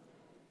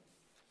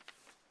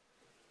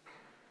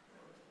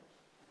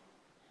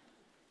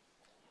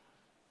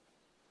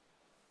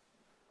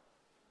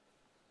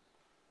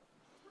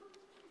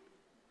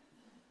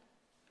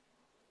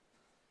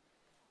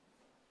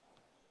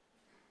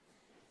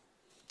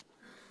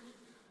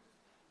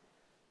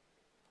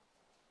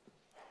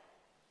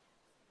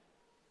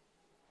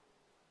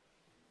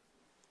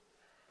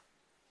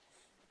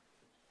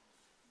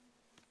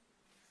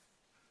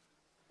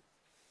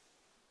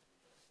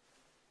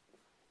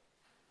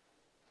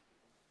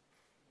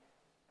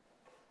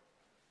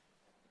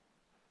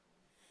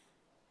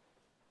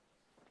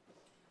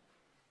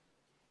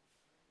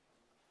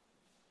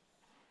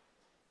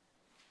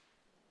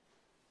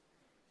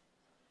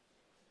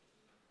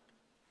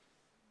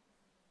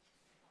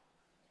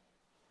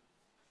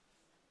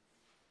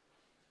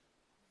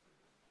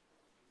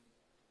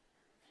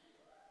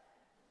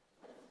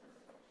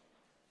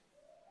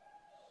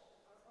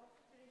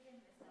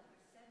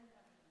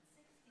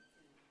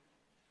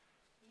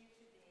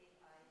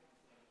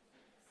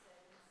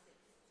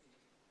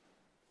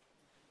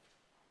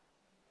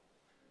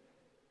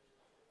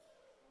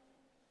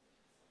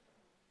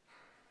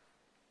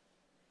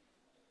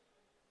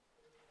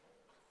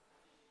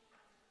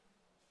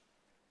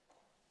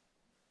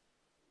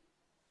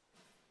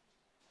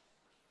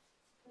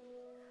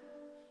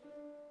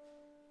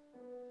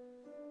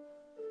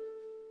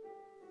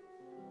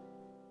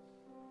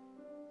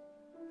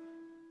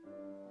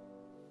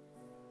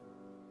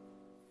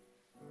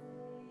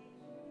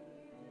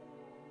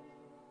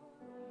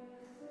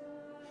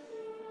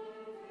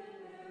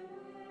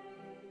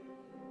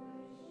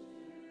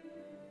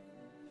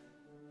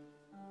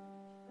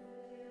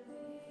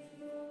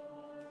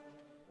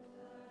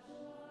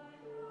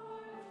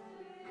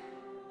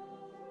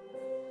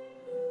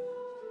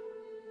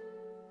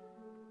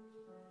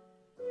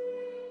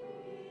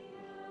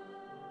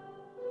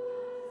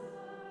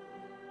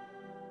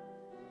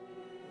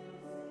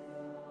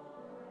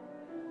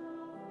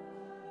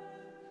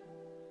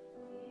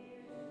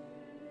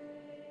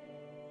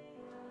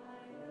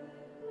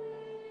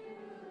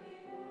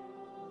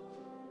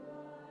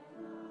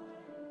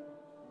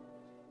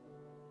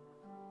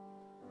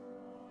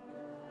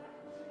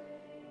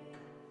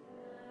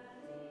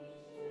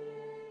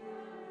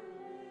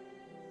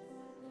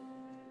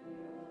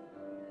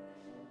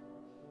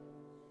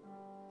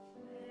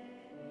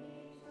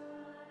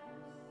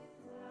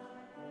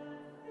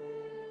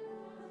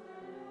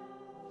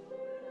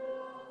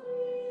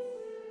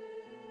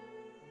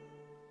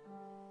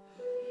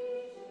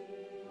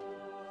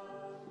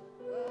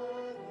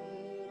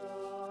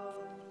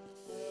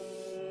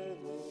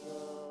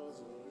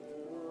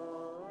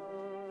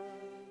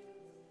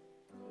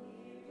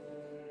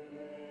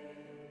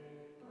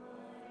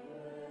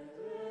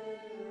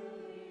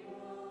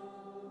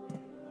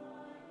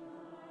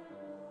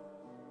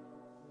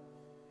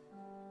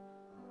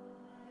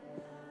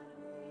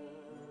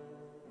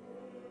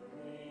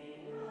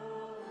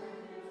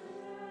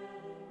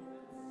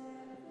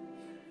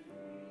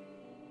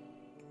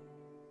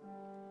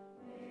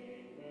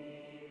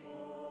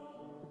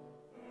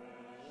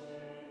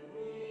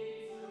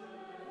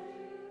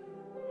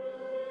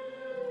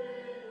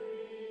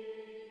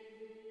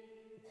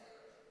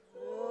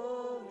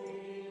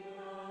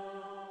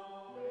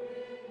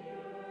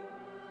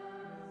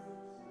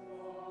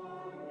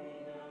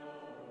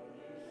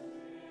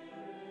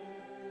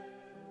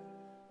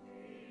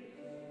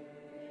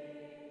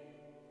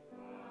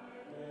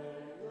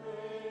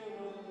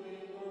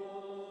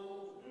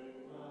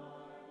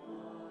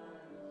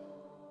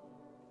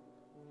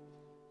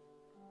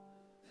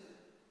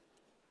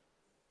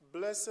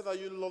 Blessed are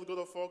you, Lord God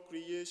of all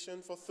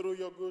creation, for through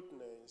your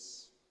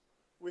goodness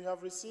we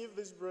have received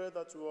this bread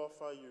that we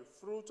offer you,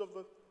 fruit of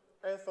the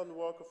earth and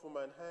work of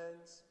human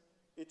hands.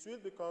 It will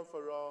become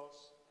for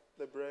us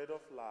the bread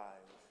of life.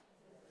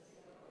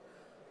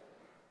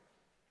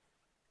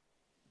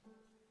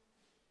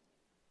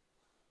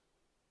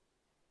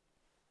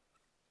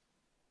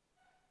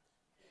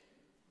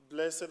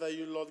 Blessed are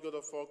you, Lord God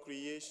of all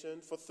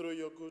creation, for through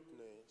your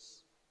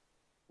goodness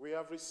we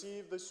have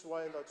received this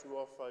wine that we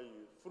offer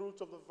you,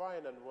 fruit of the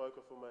vine and work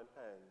of human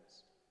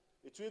hands.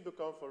 It will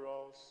become for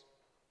us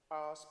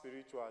our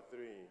spiritual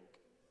drink.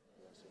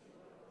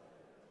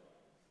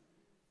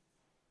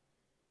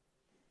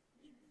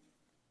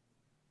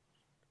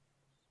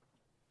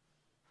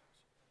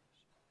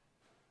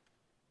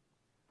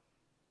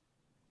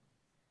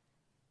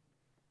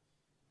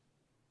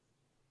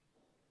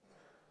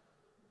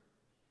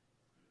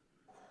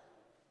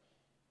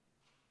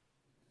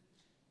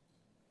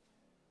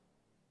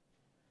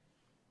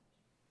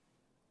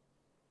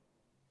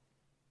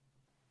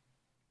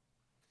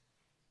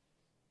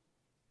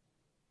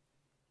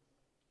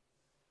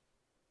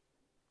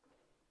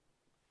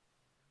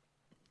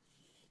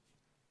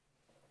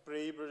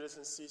 Pray, brothers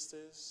and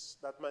sisters,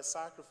 that my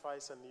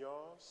sacrifice and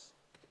yours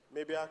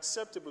may be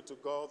acceptable to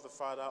God the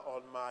Father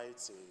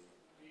Almighty.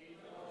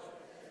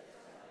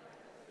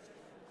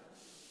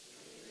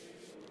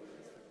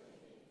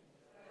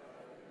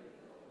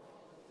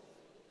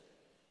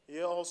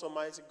 Hear also,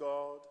 mighty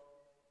God,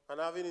 and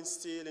having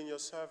instilled in your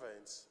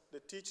servants the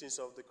teachings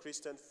of the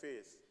Christian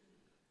faith,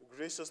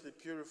 graciously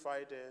purify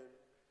them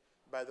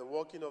by the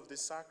working of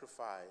this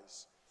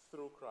sacrifice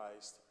through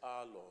Christ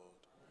our Lord.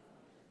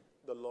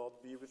 The Lord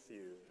be with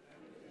you.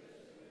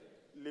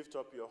 Lift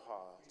up your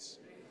hearts.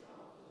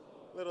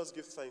 Let us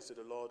give thanks to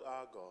the Lord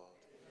our God.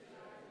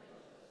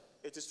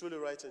 It is truly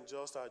right and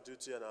just, our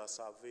duty and our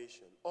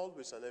salvation,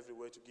 always and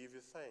everywhere to give you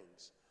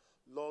thanks,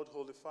 Lord,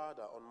 Holy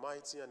Father,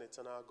 Almighty and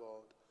eternal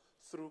God,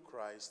 through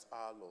Christ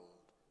our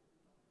Lord.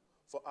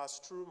 For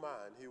as true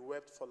man, he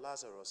wept for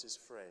Lazarus, his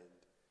friend,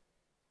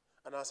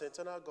 and as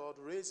eternal God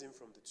raised him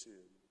from the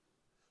tomb.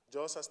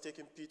 Just as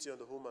taking pity on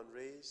the human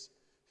race,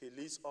 he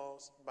leads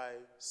us by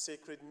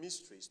sacred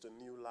mysteries to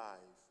new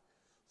life.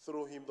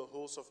 Through him the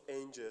host of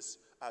angels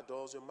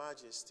adores your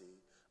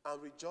majesty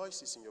and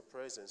rejoices in your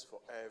presence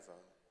forever.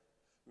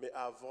 May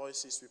our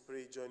voices, we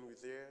pray, join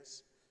with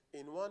theirs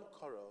in one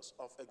chorus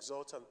of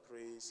exultant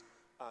praise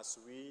as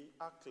we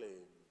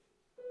acclaim.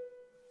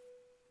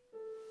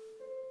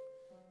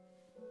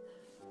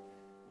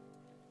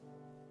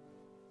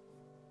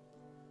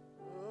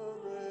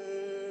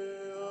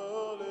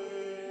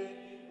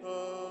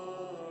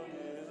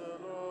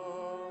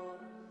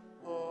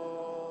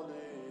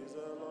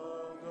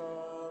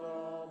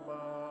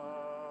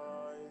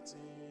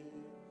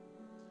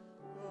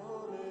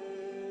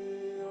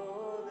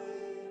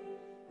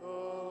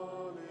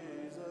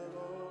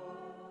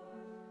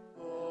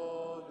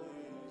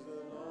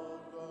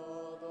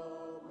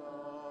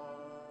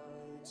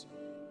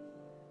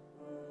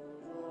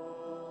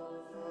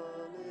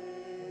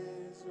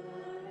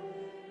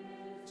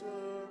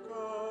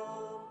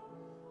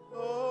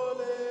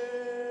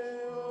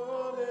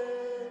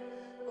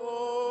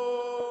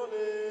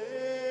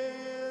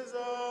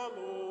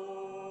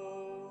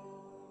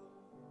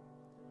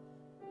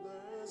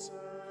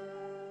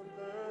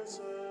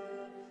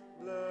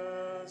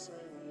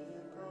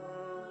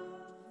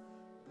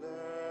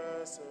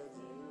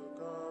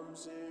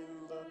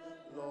 In the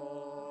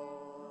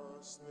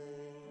Lord's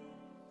name.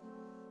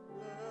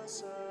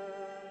 Blessed,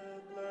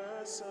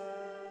 blessed,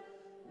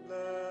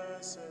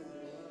 blessed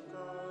you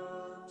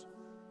come.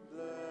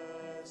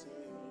 Blessed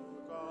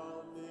you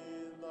come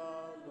in the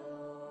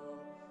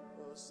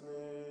Lord's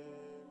name.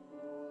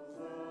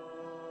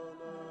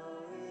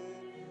 Hosanna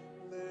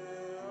in the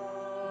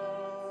highest.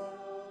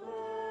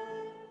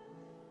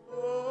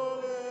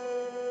 Holy,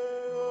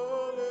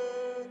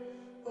 holy,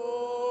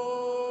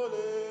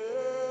 holy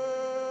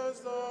is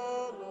the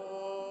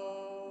Lord.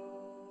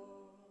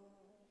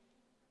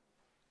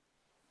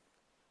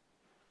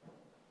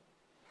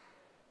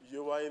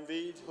 You are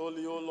indeed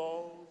holy, O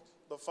Lord,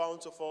 the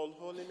fount of all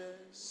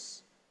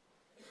holiness.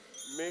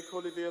 Make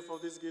holy therefore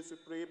these gifts, we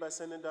pray, by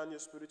sending down your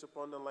Spirit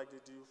upon them like the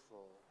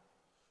dewfall,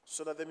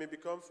 so that they may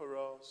become for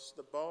us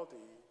the body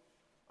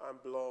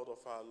and blood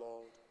of our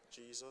Lord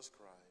Jesus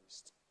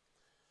Christ.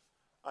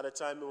 At the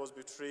time he was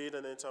betrayed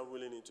and entered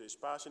willingly into his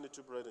passion, he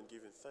took bread and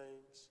giving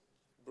thanks,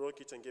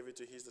 broke it and gave it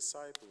to his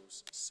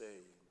disciples,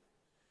 saying,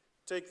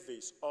 "Take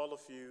this, all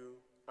of you,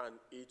 and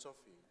eat of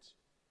it.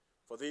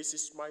 For this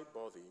is my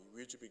body,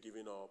 which will be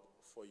given up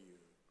for you."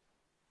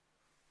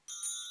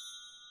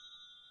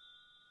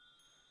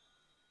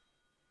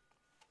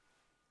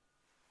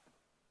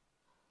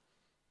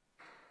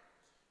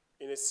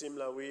 In a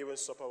similar way, when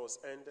supper was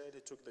ended, he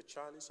took the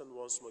chalice and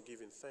once more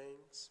giving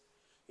thanks,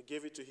 he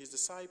gave it to his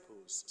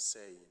disciples,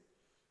 saying,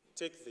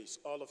 "Take this,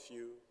 all of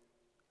you,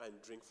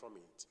 and drink from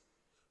it.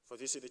 For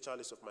this is the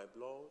chalice of my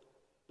blood,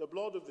 the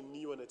blood of the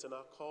new and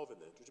eternal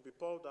covenant, which will be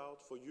poured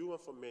out for you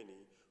and for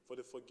many for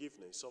the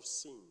forgiveness of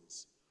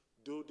sins.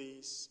 Do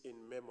this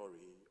in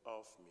memory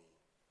of me.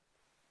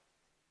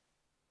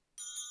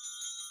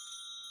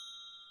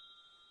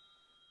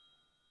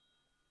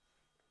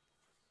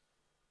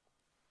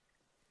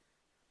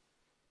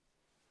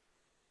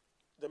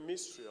 The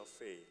mystery of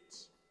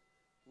faith.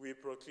 We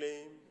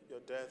proclaim your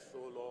death,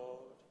 O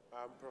Lord,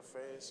 and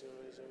profess your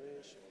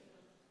resurrection.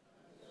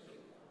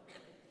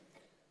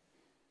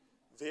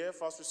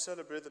 Therefore, as we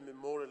celebrate the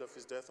memorial of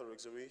his death and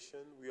resurrection,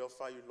 we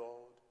offer you,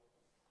 Lord,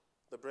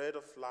 the bread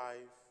of life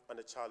and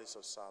the chalice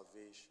of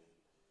salvation.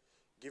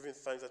 Giving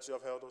thanks that you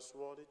have held us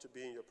worthy to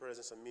be in your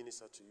presence and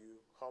minister to you,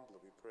 humbly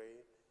we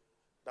pray,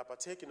 that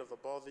partaking of the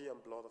body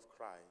and blood of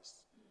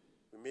Christ,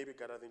 we may be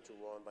gathered into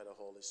one by the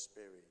Holy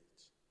Spirit.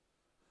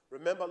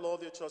 Remember,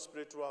 Lord, your church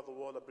spread throughout the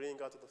world and bring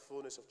out to the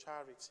fullness of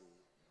charity,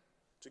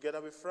 together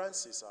with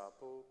Francis, our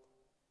Pope,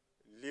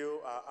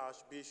 Leo, our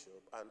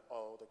Archbishop, and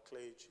all the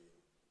clergy.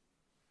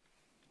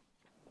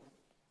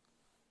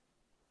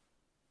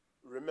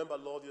 Remember,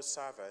 Lord, your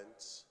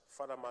servants,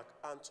 Father Mark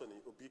Anthony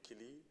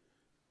Obikili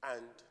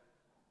and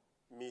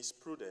Miss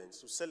Prudence,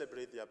 who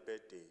celebrate their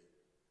birthday,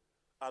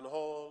 and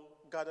all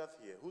gathered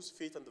here, whose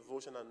faith and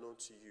devotion are known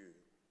to you.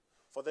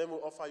 For them, we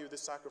offer you the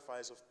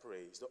sacrifice of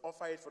praise. They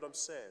offer it for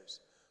themselves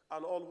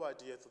and all who are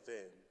dear to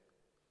them,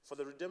 for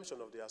the redemption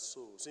of their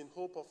souls, in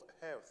hope of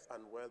health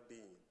and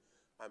well-being,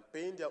 and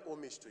paying their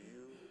homage to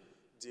you,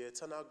 the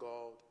eternal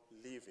God,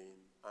 living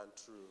and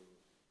true.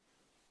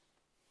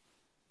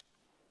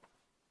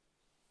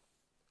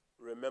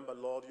 Remember,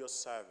 Lord, your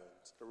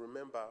servant.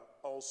 Remember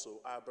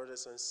also our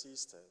brothers and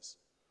sisters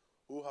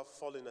who have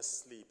fallen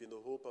asleep in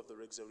the hope of the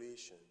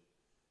resurrection,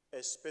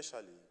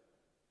 especially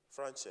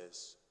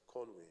Frances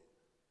Conway,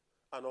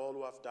 and all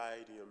who have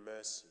died in your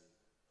mercy.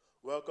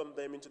 Welcome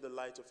them into the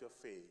light of your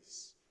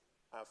face.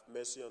 Have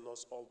mercy on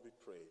us all, we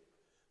pray,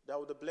 that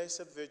with the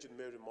Blessed Virgin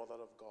Mary,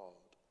 Mother of God,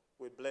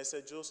 with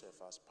blessed Joseph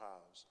as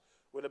spouse,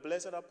 with the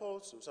blessed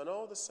apostles and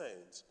all the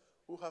saints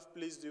who have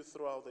pleased you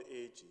throughout the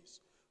ages,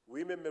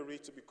 we may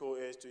merit to be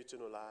co-heirs to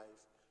eternal life,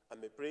 and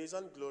may praise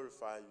and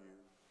glorify you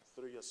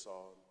through your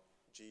Son,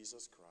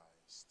 Jesus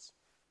Christ.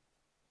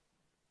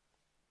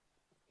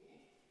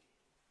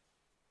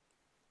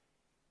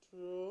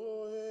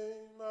 Through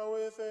him and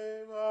with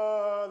him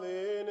and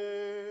in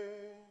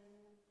him,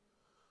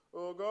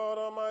 O God,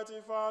 Almighty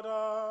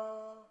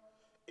Father,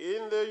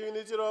 in the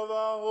unity of the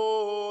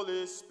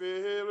Holy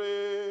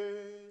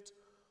Spirit,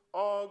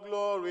 all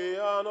glory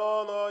and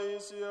honor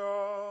is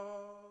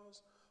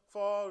yours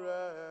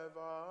forever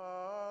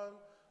and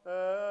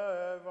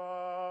ever.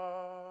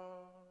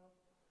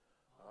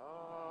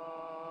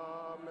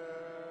 Amen.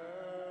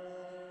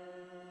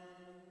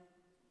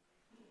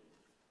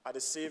 At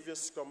the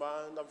Savior's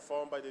command and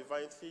formed by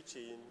divine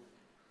teaching,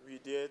 we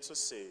dare to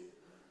say,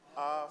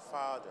 Our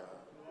Father,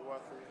 who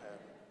art in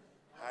heaven,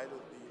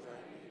 hallowed be thy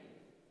name.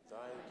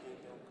 Thy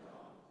kingdom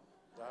come,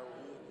 thy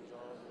will be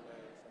done on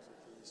earth as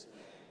it is in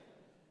heaven.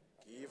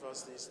 Give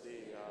us this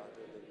day our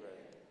daily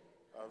bread,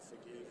 and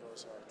forgive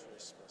us our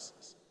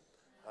trespasses,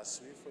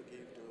 as we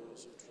forgive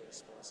those who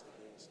trespass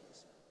against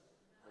us.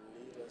 And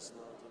lead us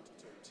not into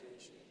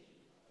temptation.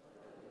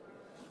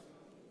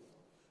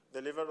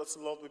 Deliver us,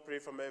 Lord, we pray,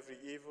 from every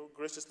evil.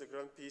 Graciously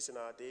grant peace in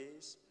our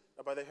days,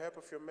 that by the help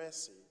of your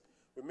mercy,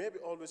 we may be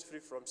always free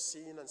from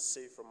sin and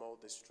safe from all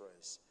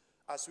distress,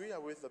 as we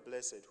await the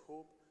blessed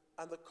hope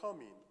and the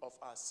coming of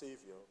our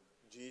Savior,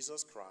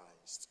 Jesus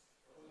Christ.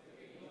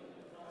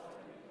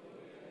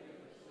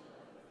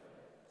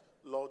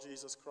 Lord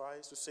Jesus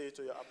Christ, who say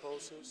to your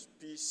apostles,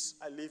 Peace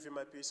I leave you,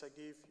 my peace I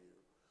give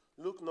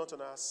you. Look not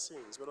on our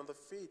sins, but on the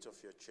faith of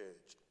your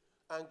church,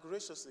 and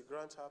graciously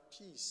grant her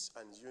peace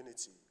and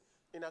unity,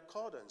 in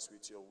accordance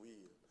with your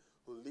will,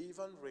 who live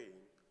and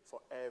reign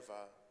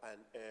forever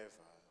and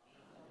ever.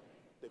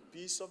 Amen. The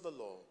peace of the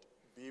Lord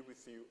be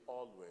with you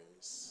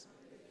always.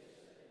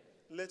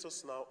 Amen. Let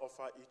us now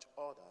offer each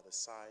other the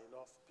sign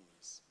of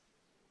peace.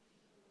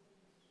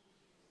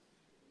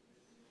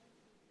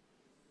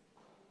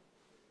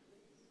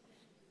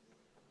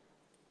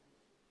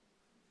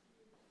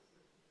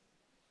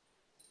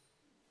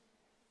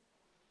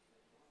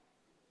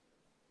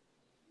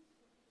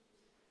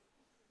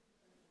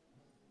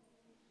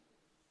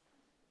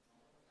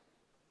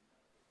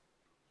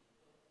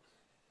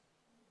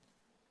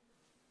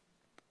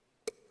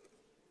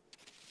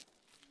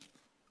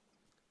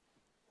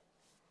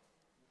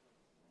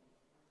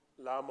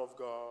 Lamb of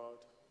God,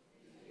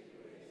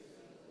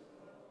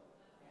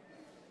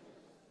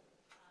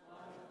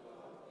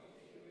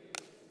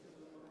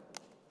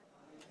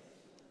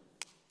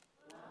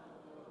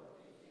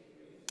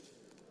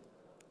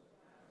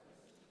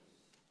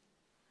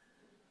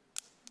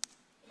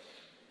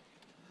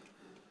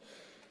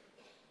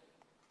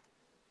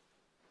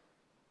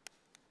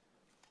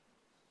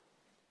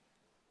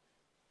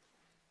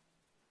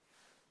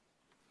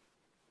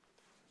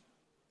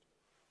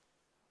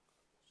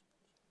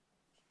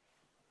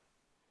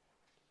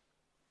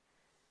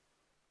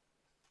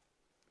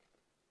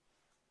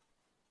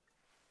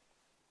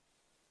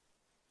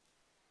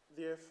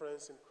 dear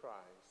friends in Christ,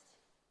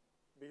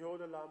 behold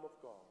the Lamb of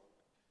God.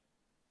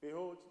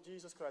 Behold,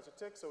 Jesus Christ, who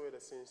takes away the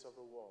sins of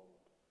the world.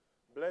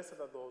 Blessed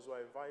are those who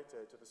are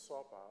invited to the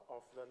supper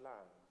of the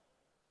Lamb.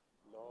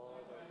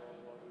 Lord, I know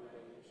what we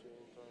that you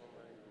should come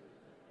my way,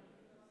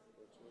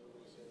 but you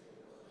will say the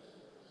Lord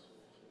is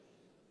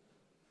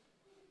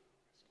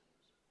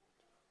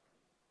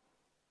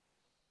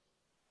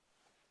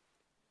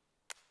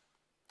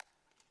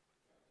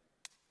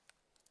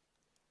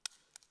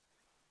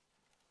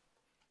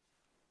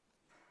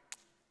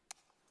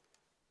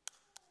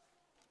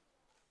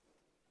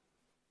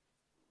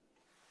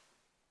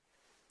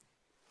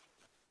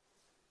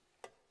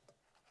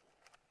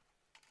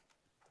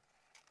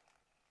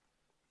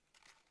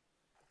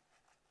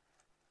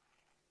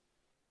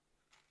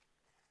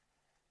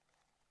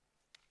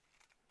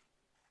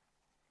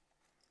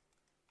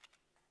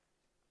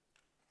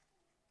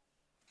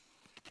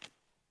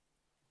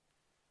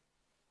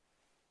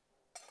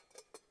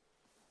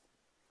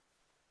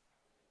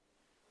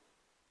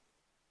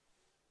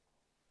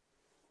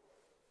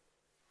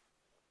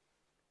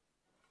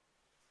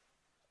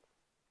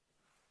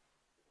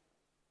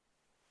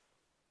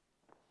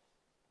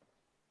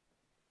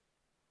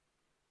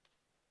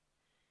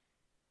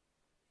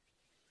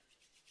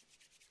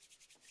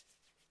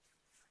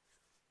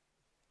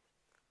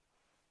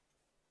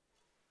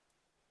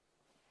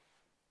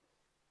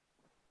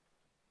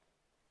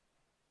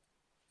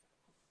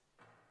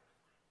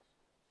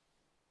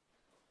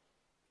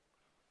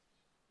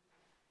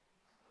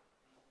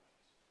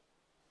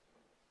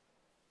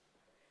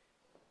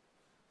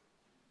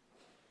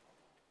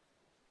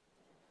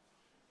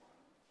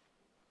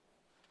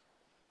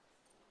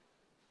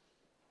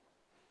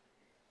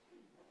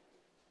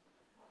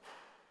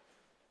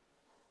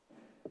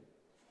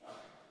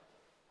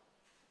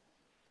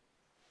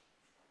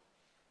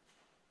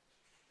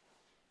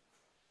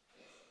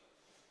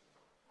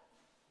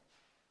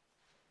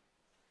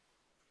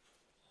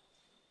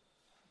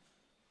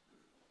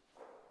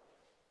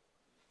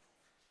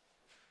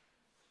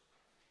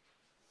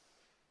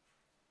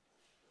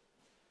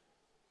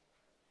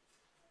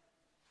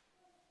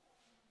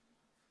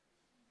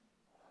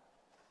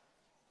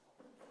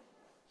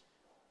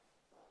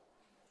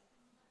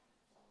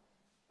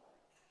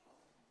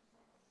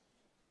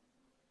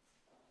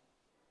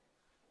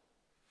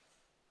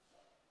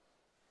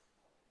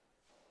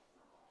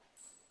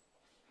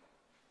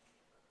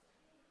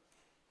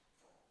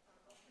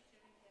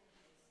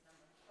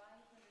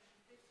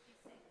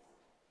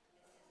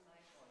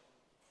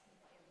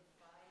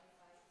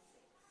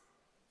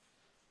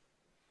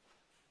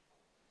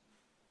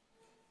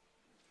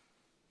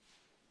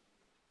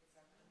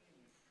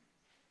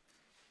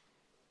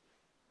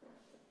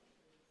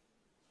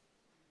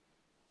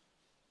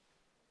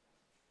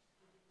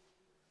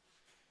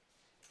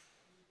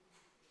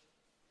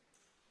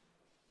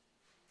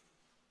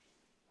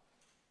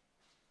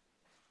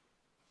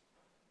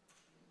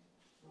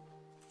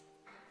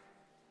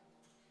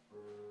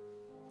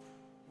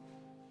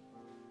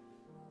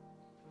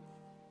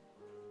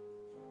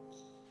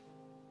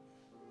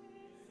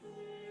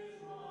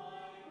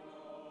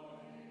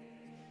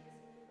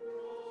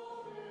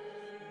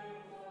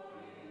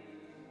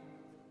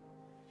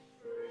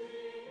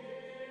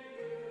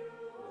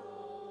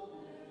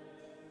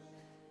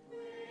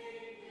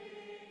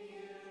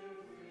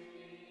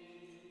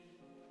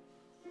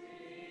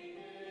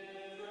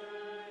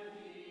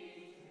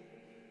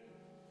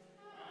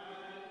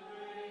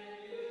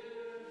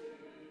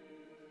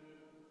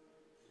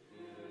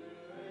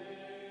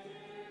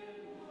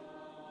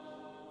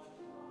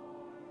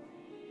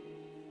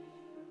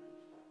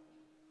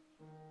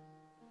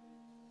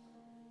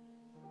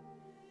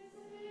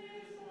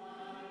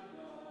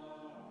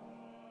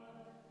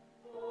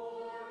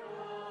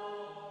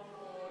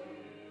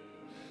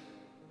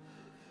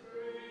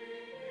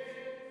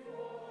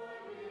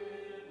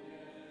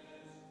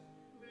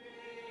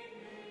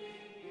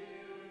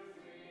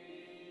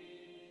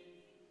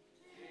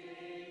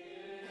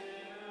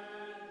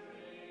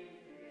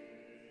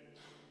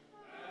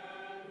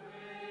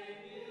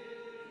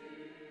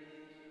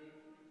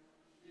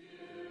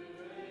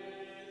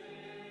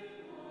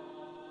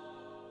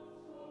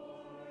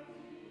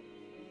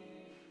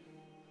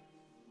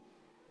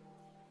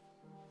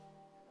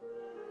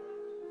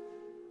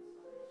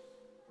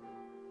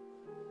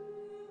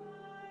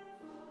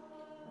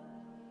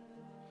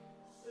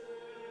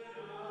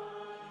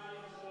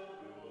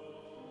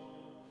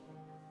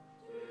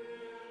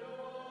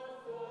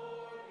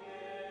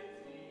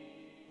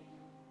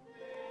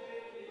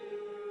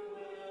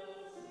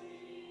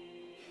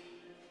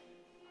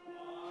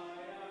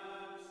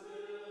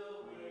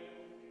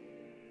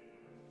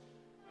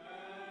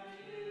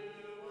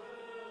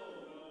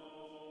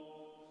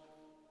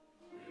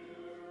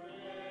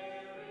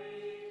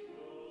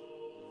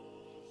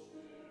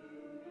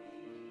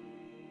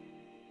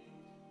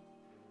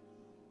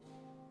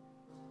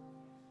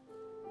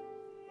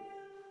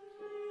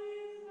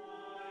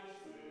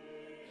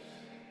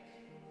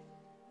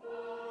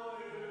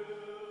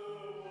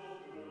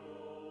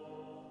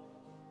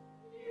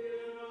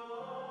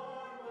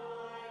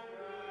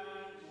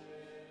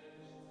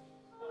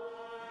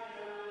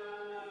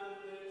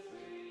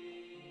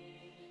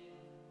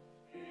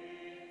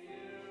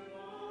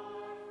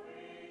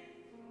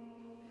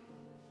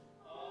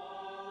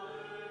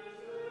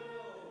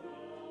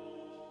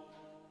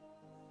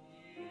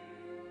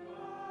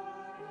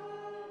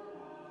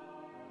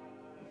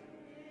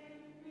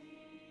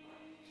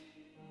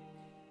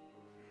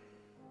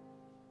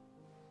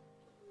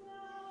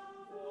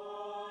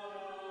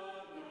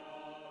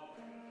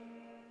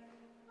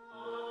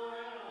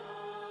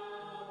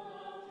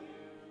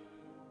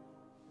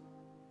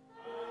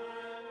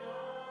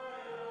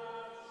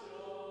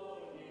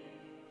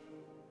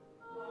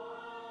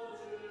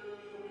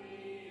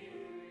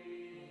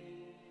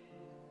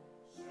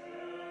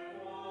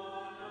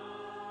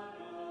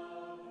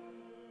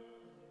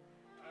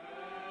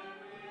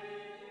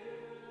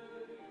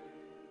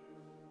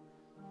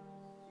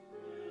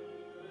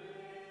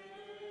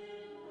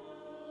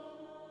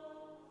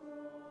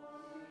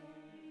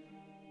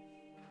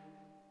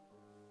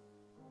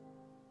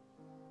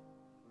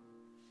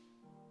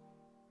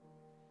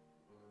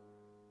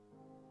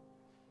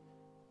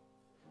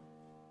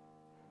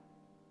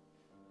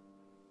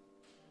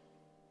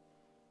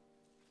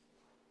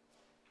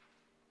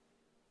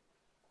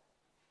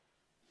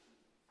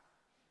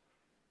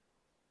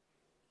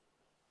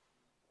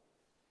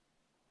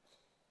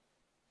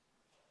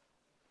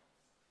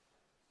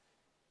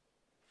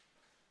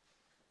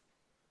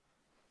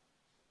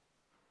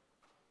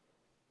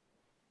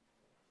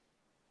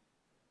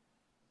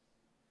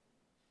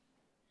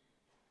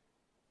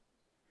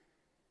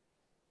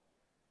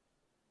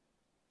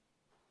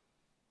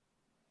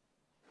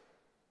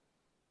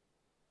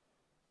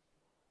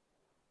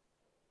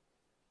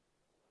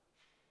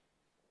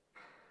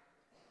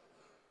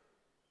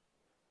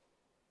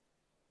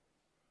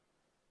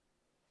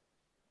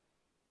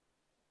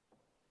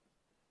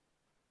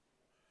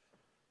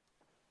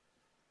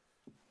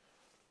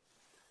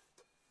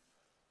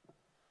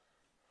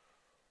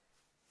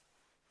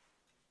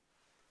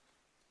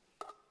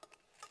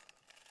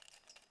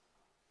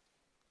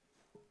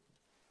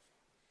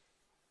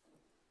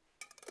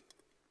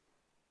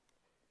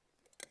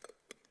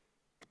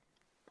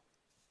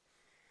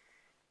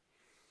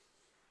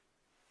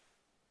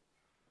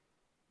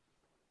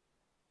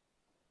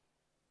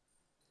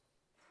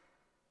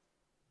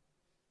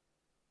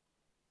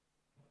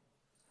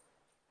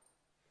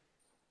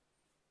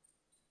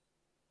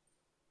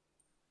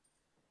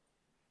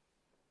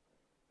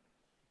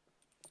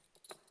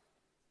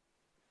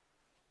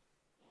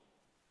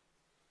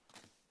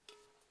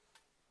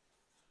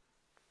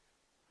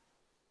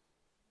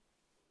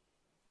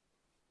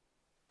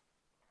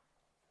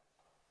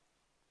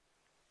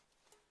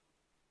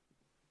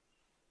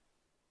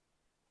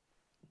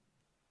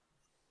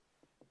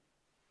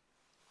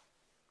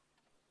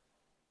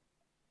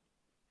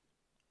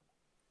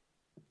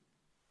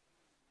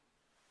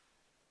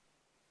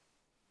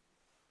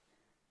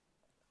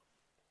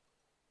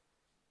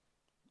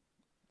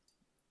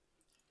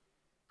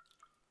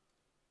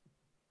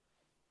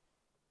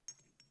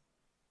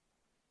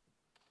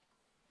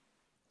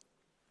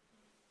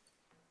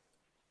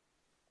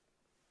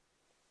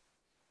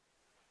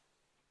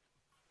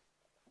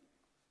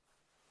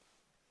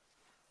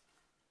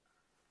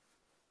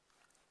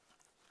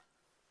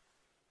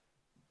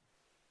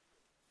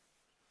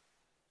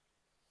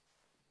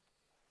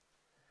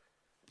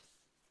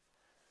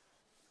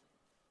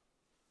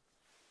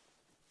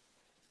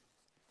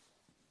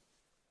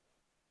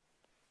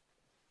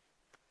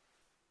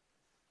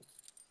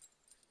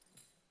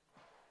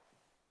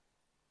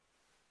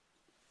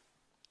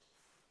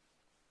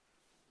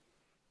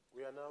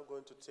are now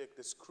going to take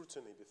the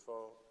scrutiny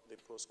before the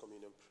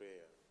post-communion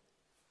prayer.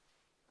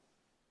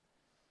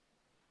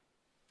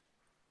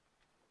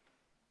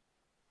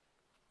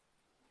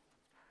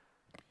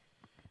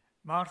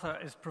 Martha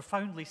is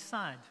profoundly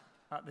sad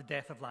at the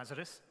death of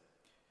Lazarus,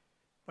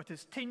 but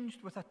is tinged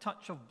with a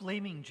touch of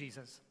blaming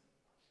Jesus.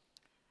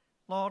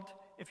 Lord,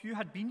 if you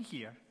had been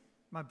here,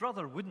 my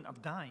brother wouldn't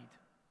have died.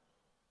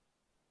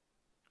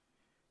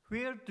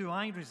 Where do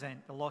I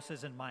resent the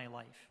losses in my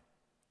life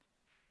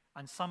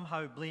and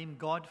somehow blame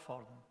God for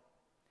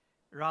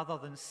them, rather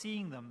than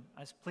seeing them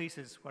as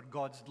places where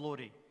God's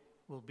glory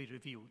will be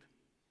revealed?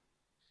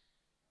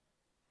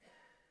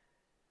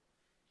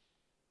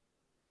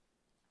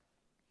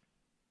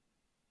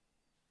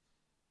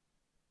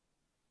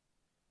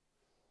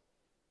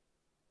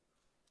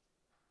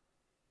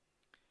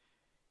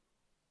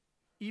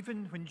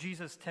 Even when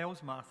Jesus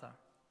tells Martha,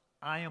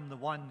 I am the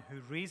one who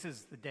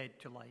raises the dead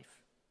to life,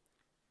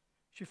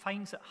 she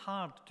finds it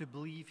hard to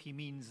believe he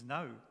means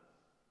now,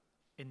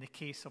 in the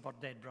case of her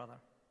dead brother.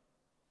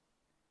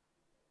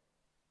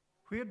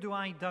 Where do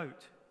I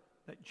doubt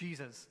that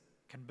Jesus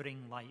can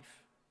bring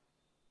life?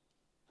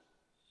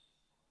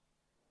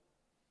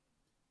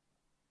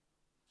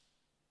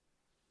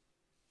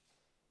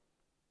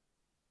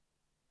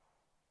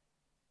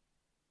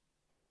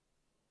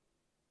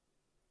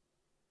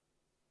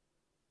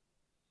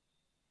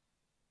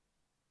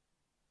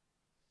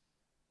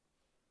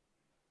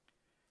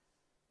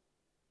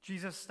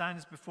 Jesus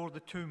stands before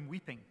the tomb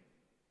weeping.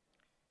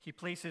 He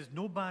places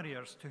no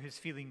barriers to his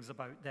feelings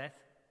about death.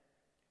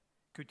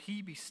 Could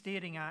he be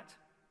staring at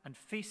and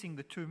facing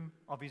the tomb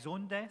of his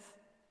own death?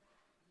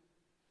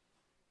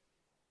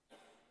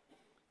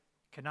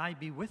 Can I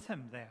be with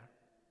him there?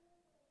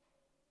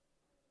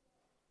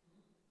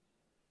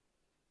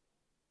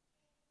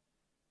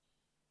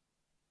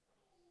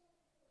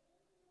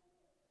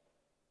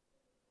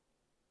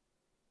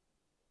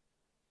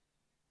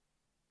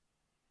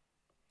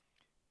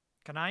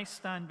 Can I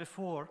stand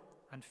before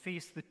and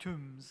face the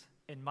tombs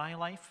in my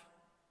life?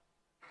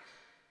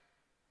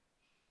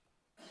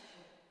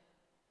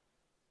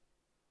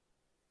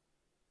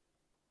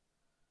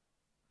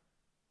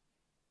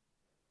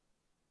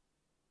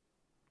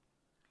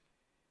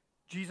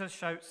 Jesus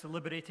shouts the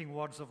liberating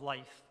words of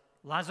life,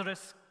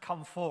 Lazarus,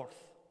 come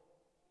forth.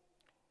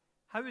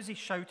 How is he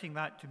shouting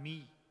that to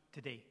me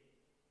today?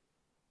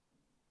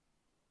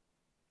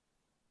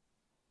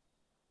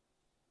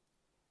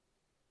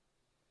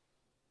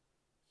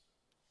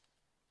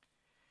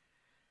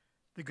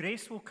 The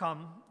grace will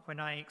come when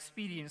I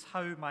experience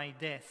how my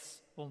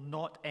deaths will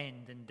not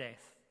end in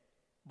death,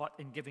 but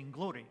in giving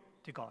glory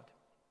to God.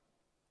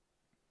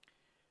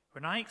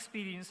 When I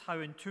experience how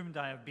entombed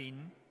I have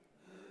been,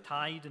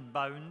 tied and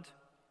bound,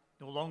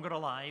 no longer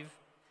alive,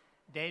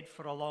 dead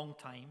for a long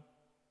time,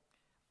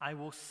 I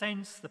will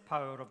sense the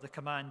power of the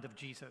command of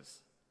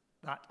Jesus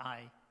that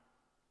I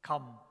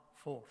come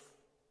forth.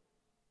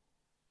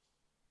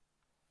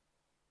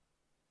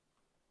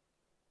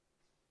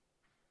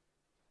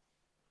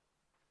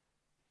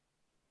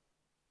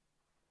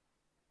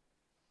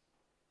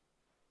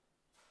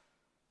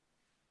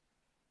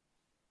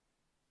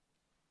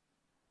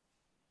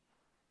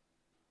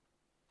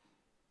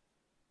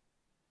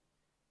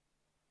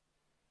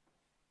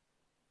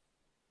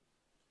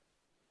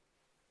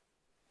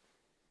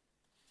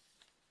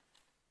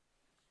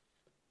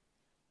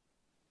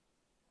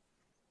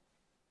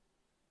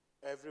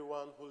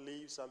 Everyone who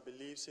lives and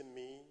believes in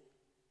me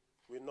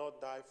will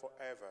not die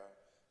forever,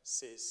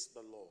 says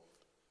the Lord.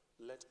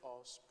 Let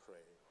us pray.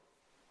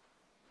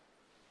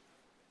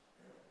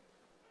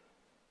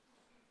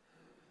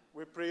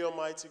 We pray,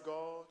 Almighty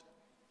God,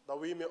 that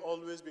we may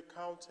always be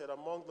counted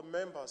among the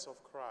members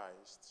of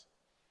Christ,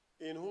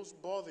 in whose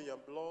body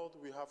and blood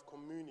we have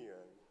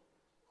communion,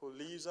 who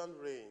lives and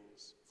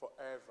reigns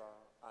forever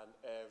and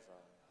ever.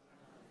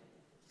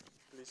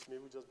 Please, may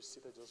we just be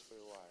seated just for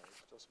a while.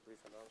 Just a brief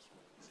announcement.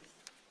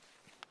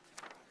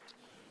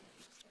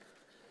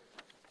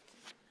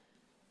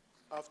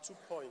 I have 2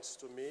 points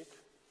to make.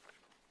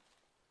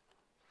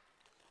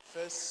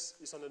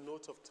 First is on a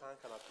note of thank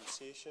and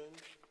appreciation,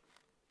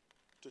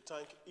 to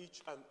thank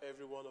each and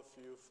every one of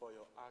you for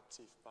your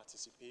active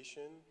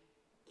participation,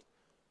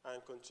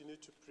 and continue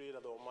to pray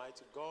that the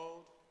Almighty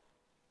God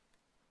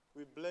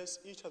will bless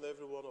each and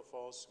every one of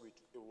us with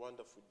a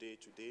wonderful day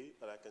today.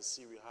 And I can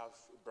see we have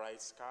a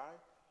bright sky,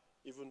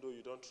 even though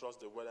you don't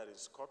trust the weather in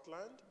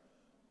Scotland,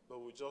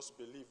 but we just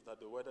believe that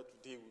the weather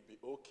today will be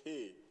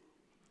okay.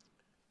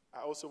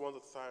 I also want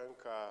to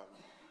thank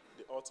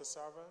the altar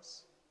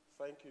servers.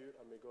 Thank you,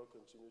 and may God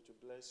continue to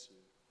bless you.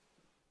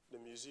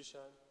 The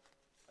musician,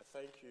 I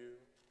thank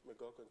you. May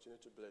God continue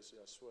to bless you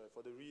as well.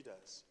 For the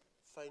readers,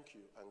 thank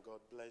you, and God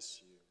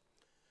bless you.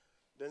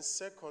 Then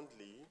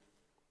secondly,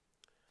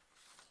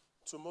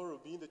 tomorrow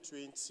being the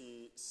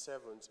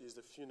 27th is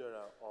the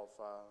funeral of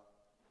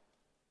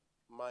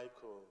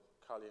Michael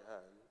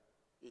Callahan.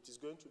 It is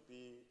going to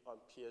be on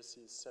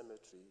PSC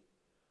Cemetery,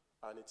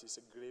 and it is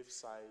a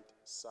graveside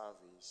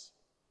service.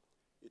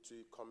 It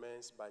will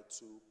commence by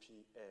 2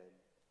 p.m.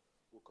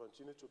 We'll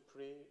continue to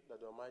pray that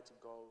the Almighty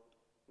God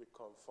will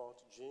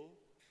comfort Jean,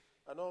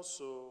 and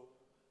also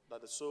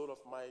that the soul of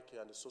Michael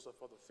and the souls of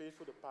all the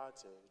faithful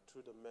departed,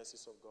 through the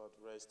mercies of God,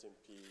 rest in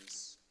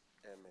peace.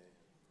 Amen.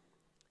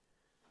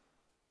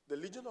 The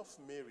Legion of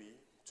Mary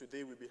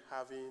today will be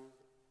having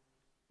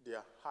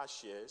their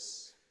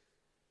hashies,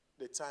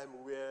 the time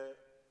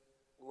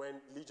when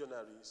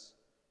legionaries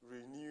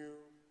renew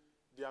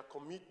their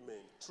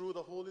commitment through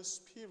the Holy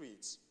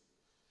Spirit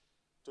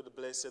to the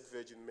Blessed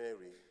Virgin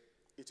Mary.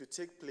 It will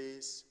take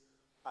place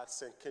at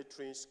St.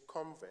 Catherine's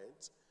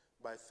Convent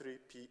by 3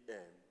 p.m.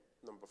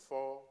 Number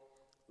 4,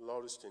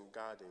 Lauriston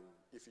Garden.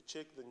 If you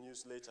check the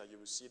newsletter, you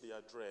will see the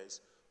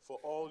address for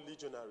all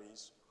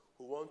legionaries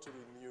who want to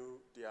renew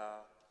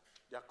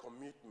their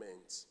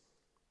commitment.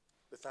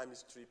 The time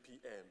is 3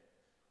 p.m.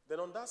 Then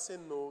on that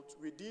same note,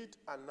 we did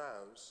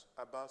announce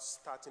about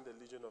starting the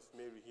Legion of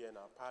Mary here in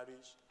our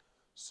parish.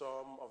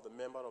 Some of the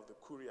members of the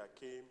Curia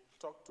came,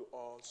 talked to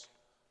us,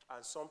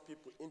 and some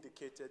people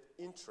indicated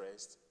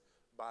interest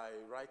by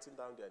writing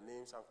down their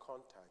names and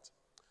contact.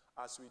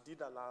 As we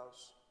did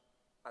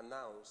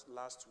announce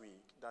last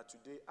week that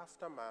today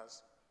after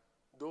Mass,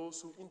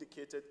 those who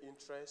indicated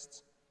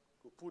interest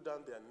will put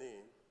down their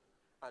name,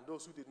 and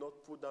those who did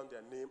not put down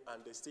their name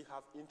and they still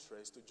have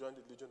interest to join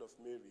the Legion of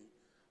Mary,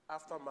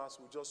 after Mass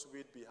we'll just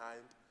wait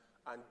behind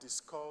and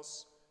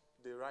discuss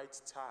the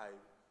right time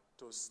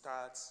to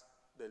start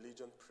the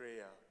Legion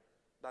prayer.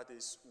 That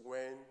is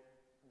when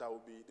that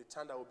will be the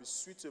time that will be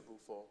suitable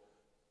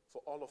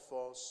for all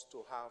of us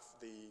to have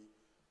the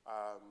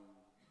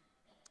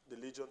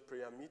Legion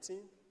prayer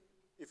meeting,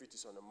 if it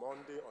is on a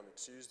Monday, on a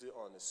Tuesday,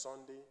 or on a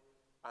Sunday,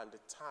 and the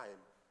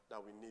time that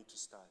we need to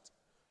start.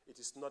 It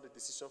is not a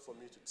decision for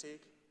me to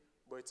take,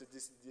 but it's a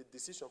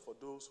decision for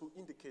those who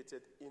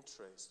indicated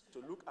interest to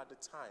look at the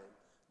time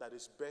that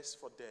is best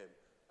for them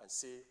and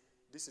say,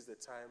 this is the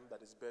time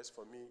that is best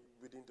for me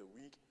within the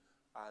week,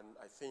 and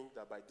I think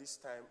that by this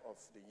time of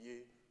the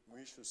year,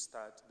 we should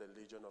start the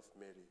Legion of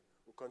Mary.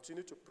 We'll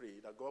continue to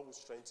pray that God will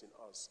strengthen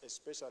us,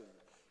 especially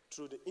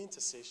through the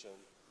intercession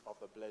of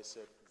the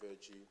Blessed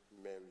Virgin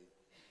Mary.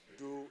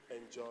 Do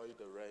enjoy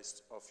the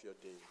rest of your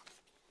day.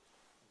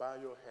 Bow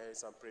your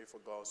heads and pray for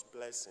God's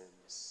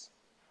blessings.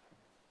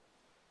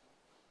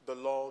 The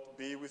Lord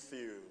be with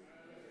you.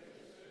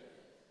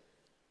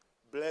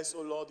 Bless,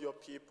 O Lord, your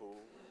people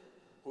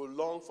who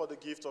long for the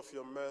gift of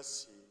your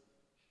mercy,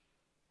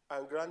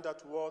 and grant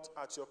that what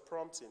at your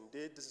prompting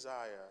they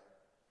desire,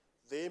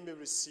 they may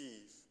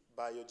receive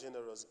by your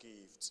generous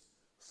gift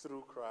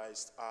through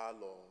Christ our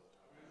Lord.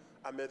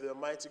 Amen. And may the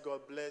Almighty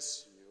God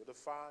bless you, the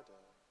Father,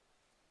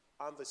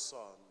 and the Son,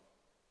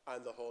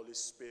 and the Holy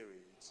Spirit.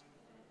 Amen.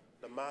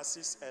 The Mass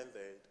is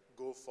ended.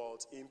 Go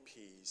forth in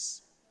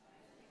peace.